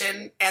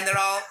Russian and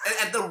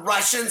the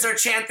Russians are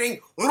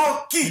chanting,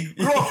 Rocky,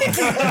 Rocky,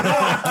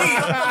 Rocky.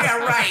 Yeah,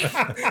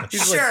 right.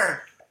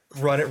 Sure.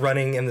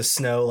 running in the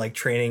snow, like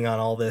training on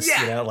all this,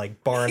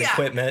 like barn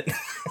equipment.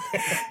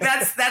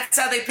 That's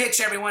how they pitch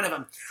every one of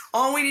them.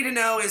 All we need to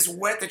know is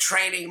what the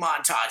training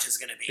montage is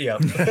going to be. Yep.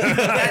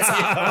 That's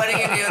all. What are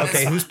you doing?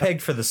 Okay, who's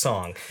pegged for the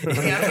song?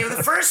 Okay,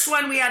 the first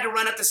one we had to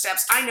run up the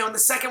steps. I know. And the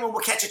second one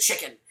we'll catch a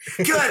chicken.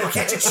 Good, we'll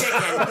catch a chicken.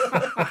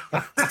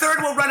 The third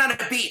we'll run on a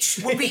beach.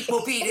 We'll beat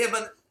him.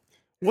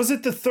 Was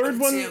it the third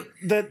one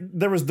that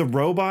there was the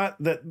robot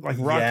that like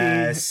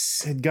Rocky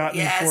had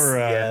gotten for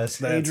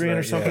Adrian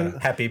or something? Yeah.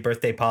 Happy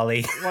birthday,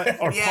 Polly.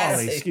 Or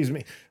Polly, excuse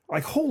me.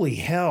 Like, holy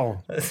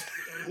hell.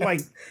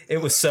 Like,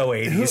 it was so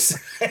 80s.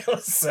 It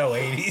was so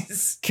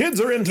 80s. Kids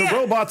are into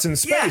robots in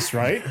space,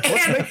 right?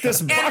 Let's make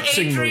this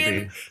boxing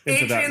movie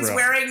into Adrian's that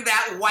wearing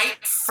that white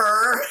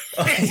fur.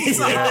 He's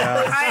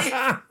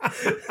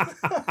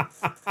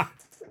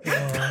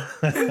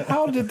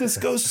how did this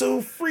go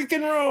so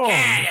freaking wrong?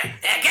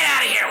 Get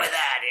out of here with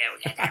that.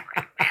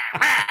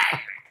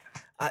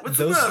 What's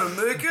the matter,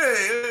 Mick?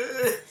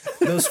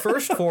 Those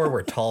first four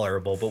were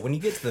tolerable, but when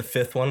you get to the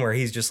fifth one where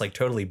he's just like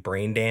totally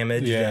brain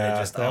damaged,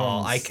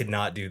 I could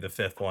not do the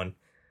fifth one.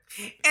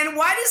 And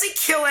why does he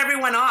kill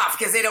everyone off?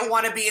 Because they don't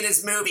want to be in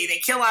his movie. They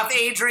kill off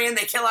Adrian,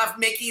 they kill off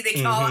Mickey, they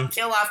kill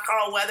off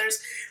Carl Weathers.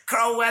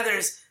 Carl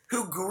Weathers,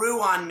 who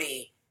grew on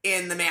me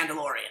in The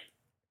Mandalorian.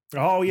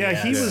 Oh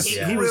yeah, he was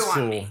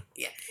cool.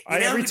 Yeah.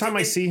 Every time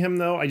I see him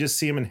though, I just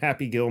see him in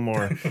Happy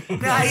Gilmore.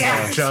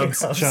 Chubbs.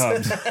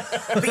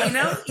 But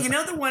you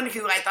know the one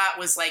who I thought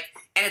was like,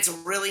 and it's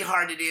really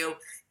hard to do,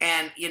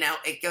 and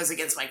it goes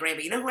against my grain.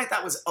 But you know who I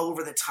thought was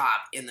over the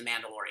top in The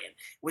Mandalorian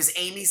was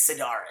Amy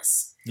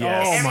Sedaris.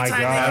 Yes. Oh my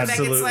God!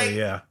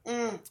 Absolutely,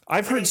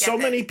 I've heard so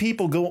many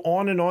people go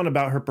on and on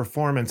about her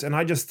performance, and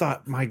I just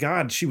thought, my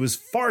God, she was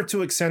far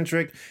too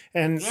eccentric,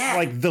 and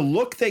like the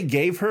look they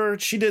gave her,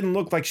 she didn't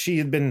look like she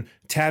had been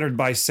tattered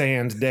by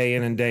sand day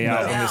in and day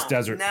out on this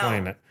desert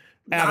planet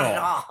at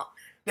all.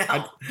 No,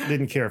 I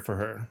didn't care for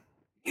her.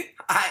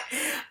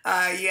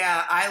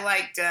 I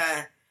liked.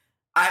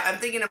 I'm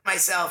thinking to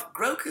myself,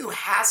 Grogu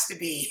has to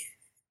be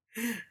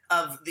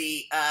of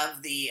the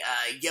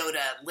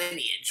Yoda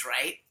lineage,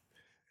 right?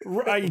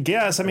 I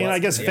guess. I mean, I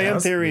guess fan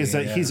theory is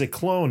that he's a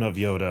clone of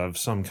Yoda of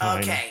some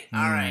kind. Okay.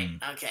 All right.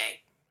 Okay.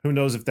 Who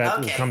knows if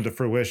that will come to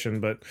fruition?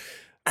 But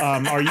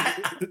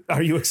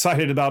are you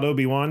excited about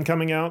Obi-Wan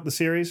coming out, the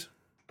series?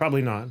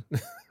 Probably not.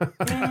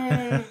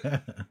 I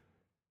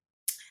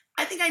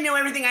think I know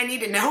everything I need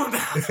to know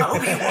about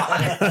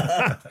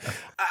Obi-Wan.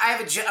 I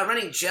have a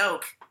running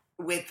joke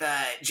with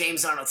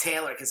James Arnold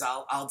Taylor because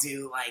I'll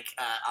do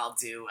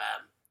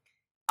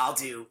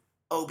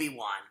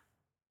Obi-Wan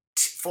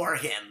for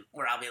him,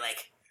 where I'll be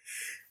like,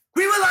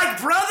 "We were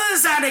like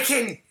brothers,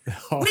 Anakin.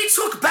 We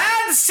took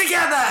baths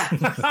together.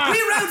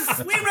 You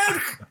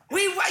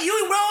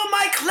wore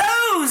my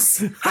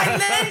clothes. I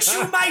lent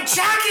you my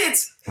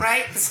jacket."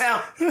 Right?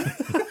 So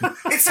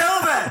it's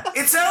over,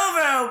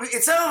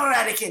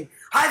 Anakin.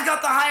 I've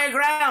got the higher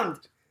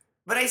ground.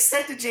 But I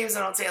said to James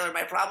Arnold Taylor,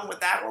 my problem with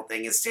that whole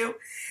thing is too,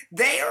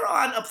 they are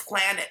on a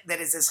planet that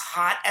is as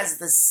hot as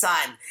the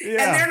sun.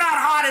 Yeah. And they're not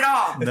hot at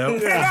all. Nope.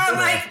 They're not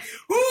like,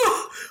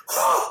 ooh,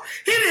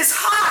 it is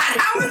hot.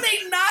 How are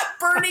they not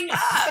burning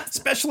up?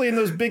 Especially in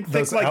those big,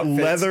 thick, like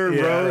outfits. Leather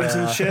robes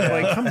and shit.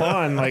 Like, come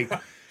on, like...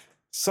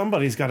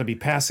 Somebody's got to be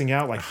passing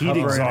out like heat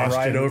exhaustion.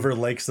 Right over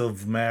lakes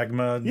of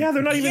magma. Yeah,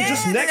 they're not even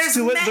just next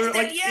to it. They're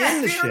like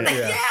in the shit.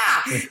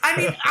 I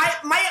mean,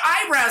 my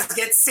eyebrows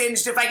get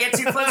singed if I get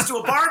too close to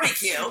a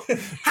barbecue.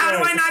 How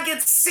do I not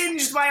get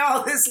singed by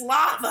all this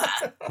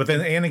lava? But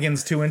then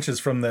Anakin's 2 inches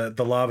from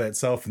the lava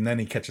itself, and then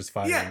he catches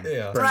fire.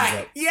 Yeah.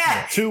 Right.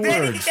 Yeah. 2 words.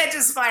 Then he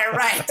catches fire.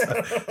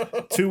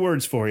 Right. 2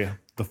 words for you.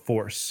 The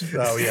Force.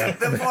 Oh, yeah.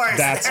 The Force.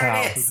 That's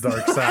how.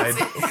 Dark side.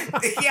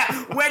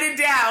 Yeah. When in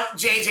doubt,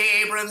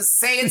 J.J. Abrams,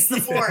 say it's the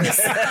Force.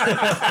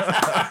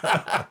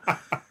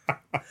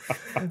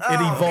 It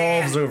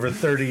evolves over a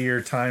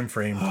 30-year time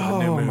frame to the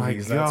new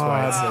movies. That's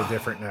why it's so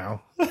different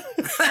now.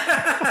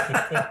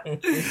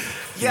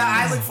 Yeah,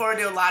 I look forward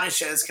to a lot of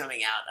shows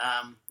coming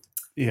out.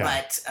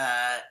 But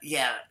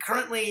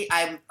currently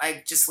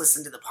I just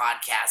listened to the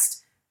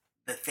podcast,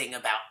 The Thing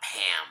About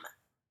Pam,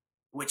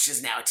 which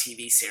is now a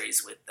TV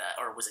series with,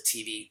 or was a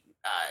TV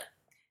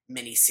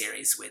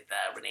mini-series with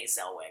Renee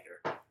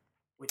Zellweger.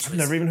 I've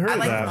never even heard of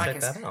that.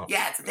 Check that out.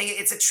 Yeah,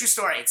 it's a true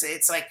story.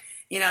 It's like,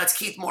 it's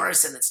Keith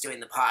Morrison that's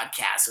doing the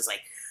podcast. It's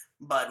like,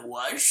 but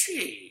was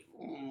she?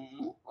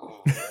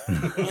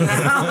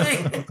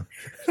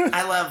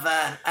 I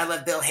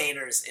love Bill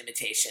Hader's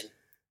imitation.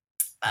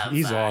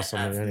 He's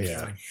awesome.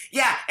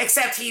 Yeah,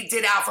 except he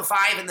did Alpha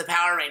 5 in the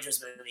Power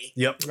Rangers movie.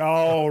 Yep.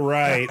 Oh,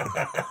 right.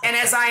 And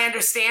as I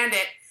understand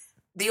it,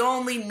 the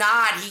only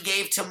nod he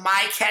gave to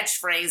my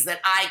catchphrase that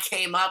I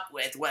came up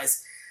with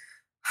was,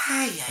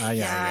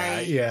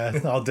 yeah,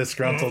 all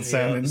disgruntled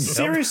sounding.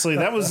 Seriously,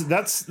 that was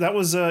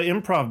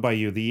improv by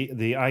you.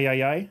 The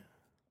I.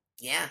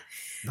 Yeah,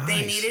 nice.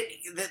 They needed.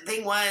 The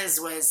thing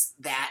was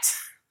that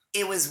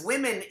it was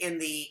women in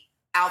the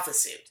Alpha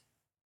suit,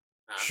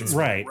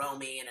 right?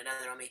 Romy and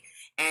another Romy,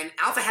 and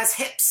Alpha has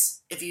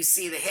hips if you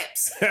see the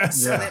hips.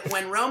 So that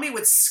when Romy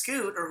would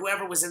scoot, or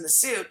whoever was in the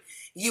suit,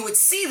 you would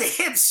see the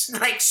hips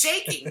like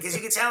shaking because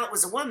you could tell it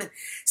was a woman.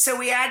 So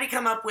we had to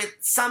come up with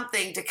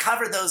something to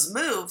cover those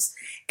moves.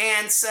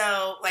 And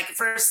so, like, at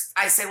first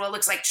I said, well, it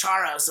looks like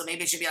Charo, so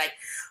maybe it should be like,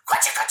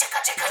 Kuchi, kuchi,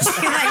 kuchi,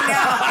 kuchi.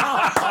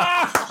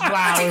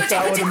 Wow, if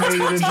that would have made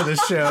it into the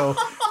show.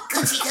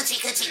 Kuchi, kuchi,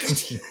 kuchi,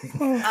 kuchi.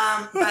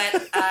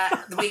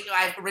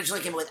 I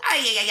originally came up with, ay,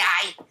 ay, ay,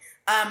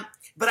 ay.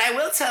 But I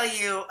will tell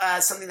you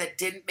something that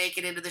didn't make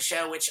it into the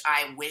show, which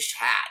I wish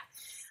had.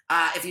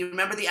 If you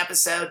remember the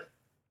episode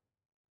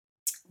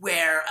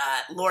where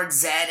Lord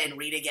Zed and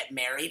Rita get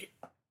married.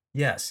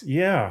 Yes.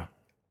 Yeah.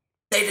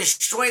 They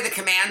destroy the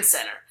command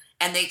center,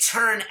 and they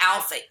turn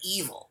Alpha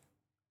evil.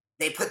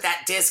 They put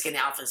that disc in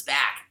Alpha's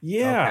back.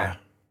 Yeah.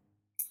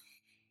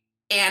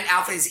 Okay. And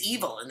Alpha is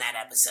evil in that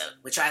episode,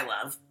 which I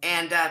love.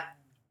 And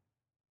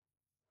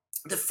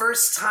the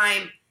first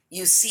time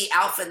you see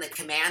Alpha in the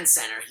command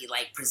center, he,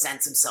 like,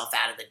 presents himself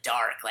out of the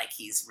dark like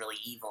he's really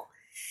evil.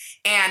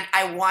 And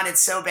I wanted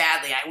so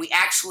badly. We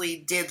actually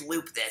did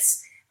loop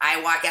this.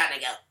 I walk out and I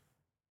go,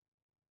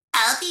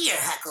 I'll be your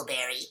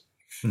Huckleberry.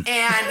 And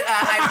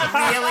I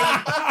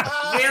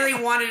really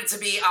wanted it to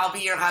be I'll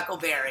be your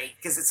Huckleberry,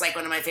 because it's like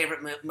one of my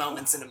favorite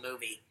moments in a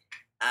movie.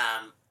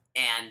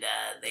 And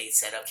they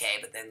said, okay,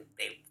 but then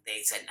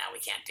they said, no, we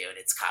can't do it.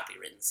 It's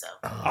copywritten, so.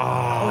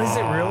 Oh, is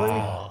it really?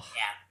 Yeah.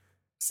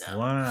 So.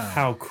 Wow.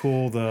 How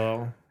cool,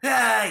 though.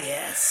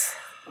 Yes.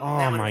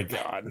 Oh, my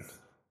God.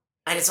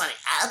 I just want to,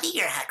 I'll be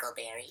your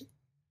Huckleberry.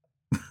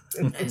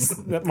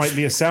 That might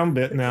be a sound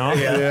bit now.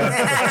 Yeah.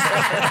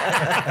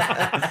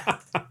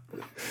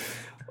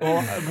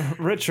 Well,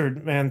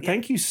 Richard, man,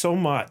 thank you so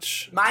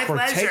much for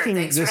taking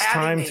Thanks this for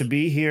having time me. to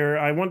be here.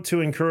 I want to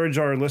encourage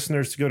our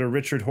listeners to go to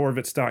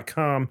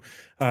richardhorvitz.com,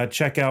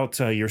 check out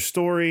your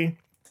story,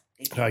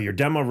 your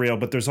demo reel,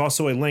 but there's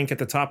also a link at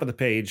the top of the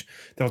page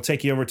that'll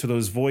take you over to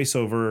those voice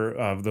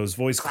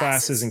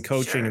classes and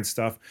coaching and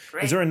stuff.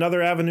 Great. Is there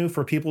another avenue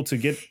for people to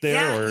get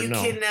there or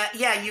no?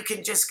 You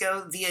can just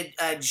go via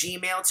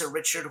Gmail to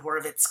Richard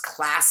Horvitz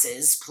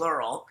classes,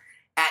 plural,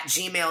 at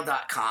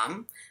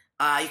gmail.com.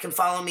 You can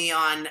follow me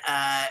on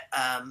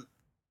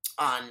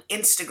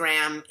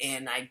Instagram,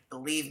 and I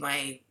believe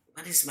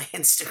what is my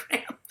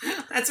Instagram?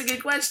 That's a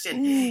good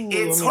question.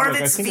 It's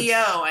Horvitz VO,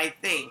 I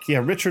think. Yeah,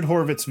 Richard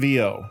Horvitz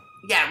VO.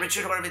 Yeah,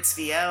 Richard Horvitz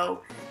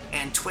VO,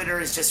 and Twitter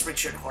is just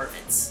Richard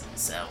Horvitz.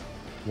 So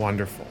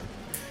wonderful.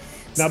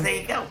 So Now, there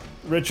you go.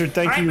 Richard,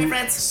 thank All right, you my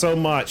friends. so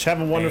much.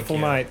 Have a wonderful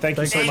night. Thank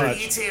you so much.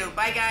 You too.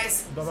 Bye,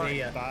 guys. Bye-bye. See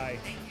ya. Bye.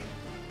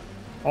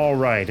 All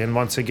right, and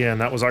once again,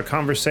 that was our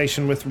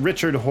conversation with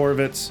Richard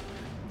Horvitz.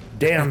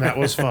 Damn, that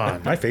was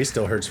fun. My face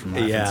still hurts from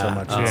laughing so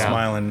much and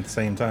smiling at the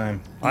same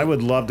time. I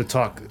would love to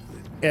talk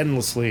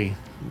endlessly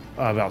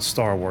about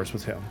Star Wars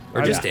with him.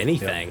 Or just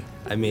anything.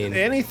 I mean,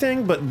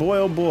 anything, but boy,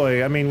 oh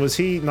boy. I mean, was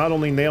he not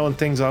only nailing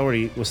things I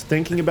already was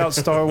thinking about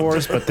Star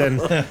Wars, but then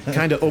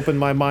kind of opened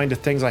my mind to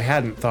things I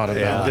hadn't thought about.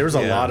 Yeah, there was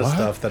a lot of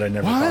stuff that I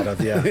never thought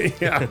of. Yeah.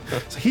 Yeah.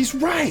 So he's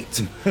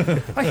right.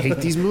 I hate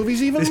these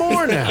movies even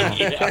more now.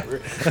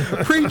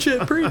 Preach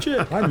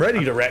it. I'm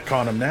ready to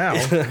retcon them now.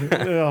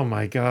 Oh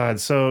my God.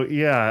 So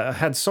yeah, I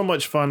had so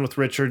much fun with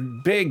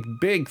Richard.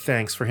 Big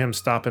thanks for him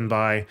stopping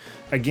by.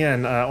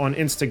 Again, on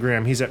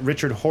Instagram, he's at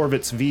Richard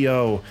Horvitz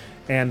VO,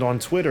 and on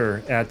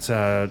Twitter at,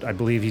 I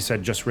believe he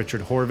said just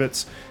Richard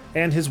Horvitz,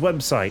 and his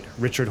website,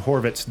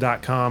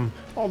 richardhorvitz.com.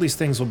 All these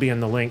things will be in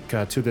the link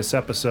to this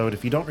episode.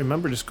 If you don't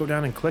remember, just go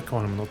down and click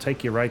on them, and they'll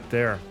take you right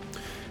there.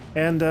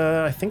 And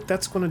I think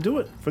that's going to do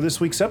it for this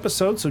week's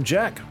episode. So,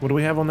 Jack, what do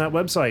we have on that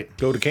website?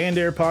 Go to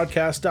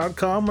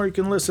cannedairpodcast.com, where you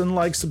can listen,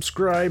 like,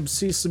 subscribe,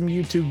 see some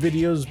YouTube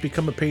videos,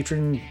 become a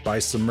patron, buy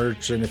some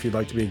merch, and if you'd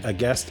like to be a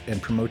guest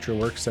and promote your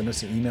work, send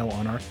us an email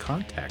on our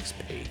contacts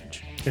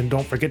page. And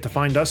don't forget to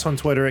find us on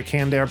Twitter at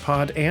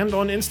CannedAirPod and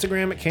on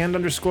Instagram at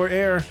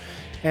canned_air.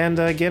 And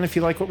again, if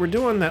you like what we're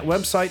doing, that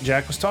website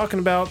Jack was talking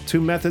about,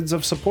 2 methods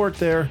of support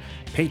there,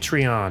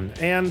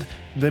 Patreon and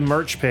the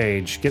merch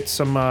page. Get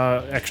some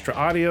extra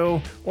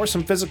audio or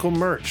some physical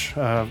merch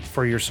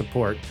for your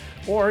support.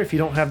 Or if you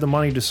don't have the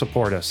money to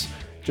support us,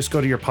 just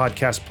go to your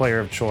podcast player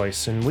of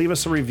choice and leave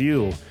us a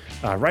review.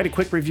 Write a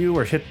quick review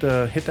or hit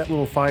that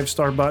little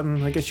 5-star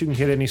button. I guess you can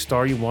hit any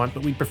star you want,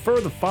 but we prefer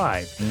the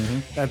 5.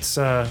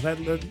 Mm-hmm.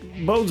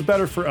 That bodes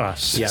better for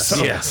us. Yes.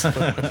 So. Yes.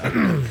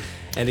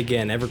 And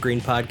again,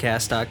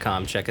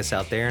 evergreenpodcast.com. Check us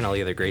out there and all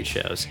the other great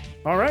shows.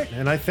 All right,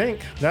 and I think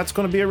that's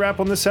going to be a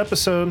wrap on this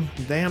episode.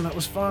 Damn, that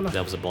was fun.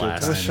 That was a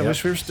blast. I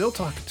wish we were still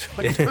talking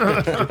to it.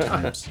 Good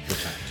times.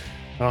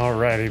 All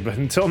righty, but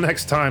until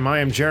next time, I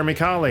am Jeremy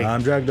Colley.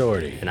 I'm Jack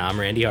Doherty. And I'm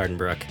Randy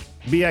Hardenbrook.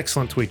 Be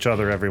excellent to each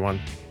other, everyone.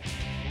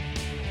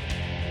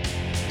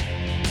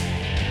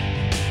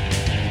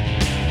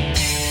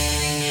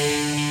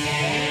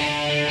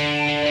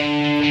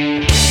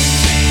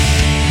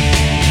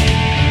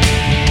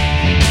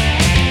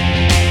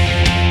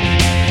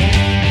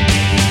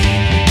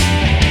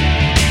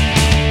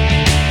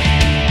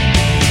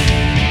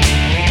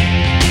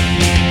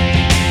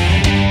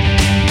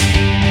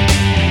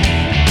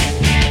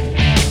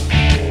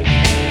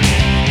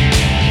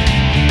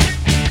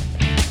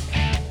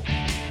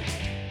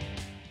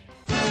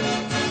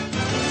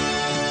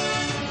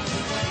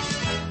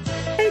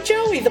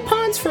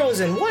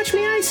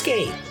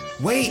 skate.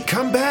 Wait,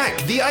 come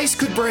back. The ice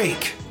could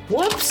break.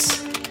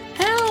 Whoops.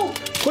 Help!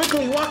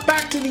 Quickly, walk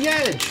back to the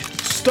edge.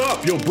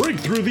 Stop, you'll break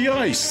through the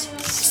ice.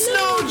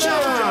 Snow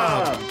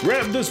job!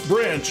 Grab this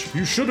branch.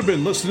 You should have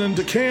been listening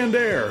to Canned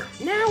Air.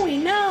 Now we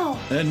know.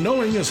 And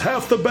knowing is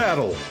half the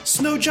battle.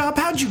 Snow Job,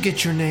 how'd you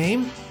get your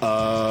name?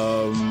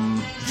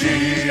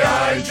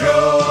 G.I.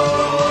 Joe!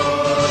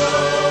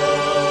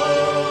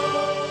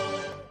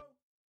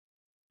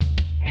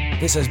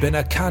 This has been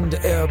a Canned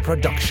Air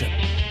production.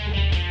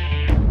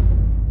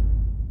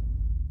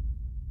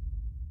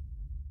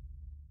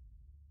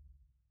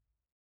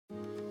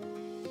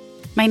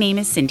 My name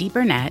is Cindy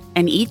Burnett,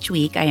 and each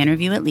week I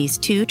interview at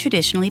least 2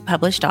 traditionally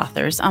published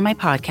authors on my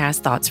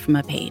podcast, Thoughts from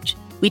a Page.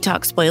 We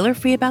talk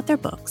spoiler-free about their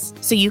books,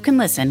 so you can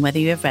listen whether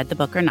you have read the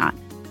book or not.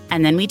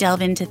 And then we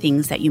delve into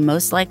things that you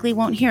most likely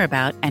won't hear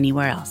about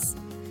anywhere else.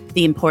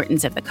 The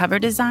importance of the cover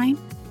design,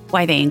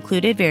 why they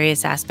included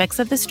various aspects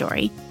of the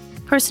story,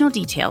 personal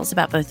details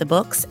about both the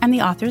books and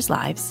the authors'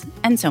 lives,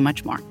 and so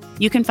much more.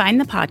 You can find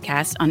the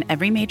podcast on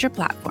every major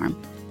platform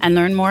and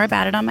learn more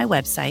about it on my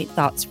website,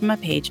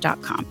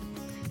 thoughtsfromapage.com.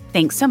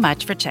 Thanks so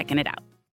much for checking it out.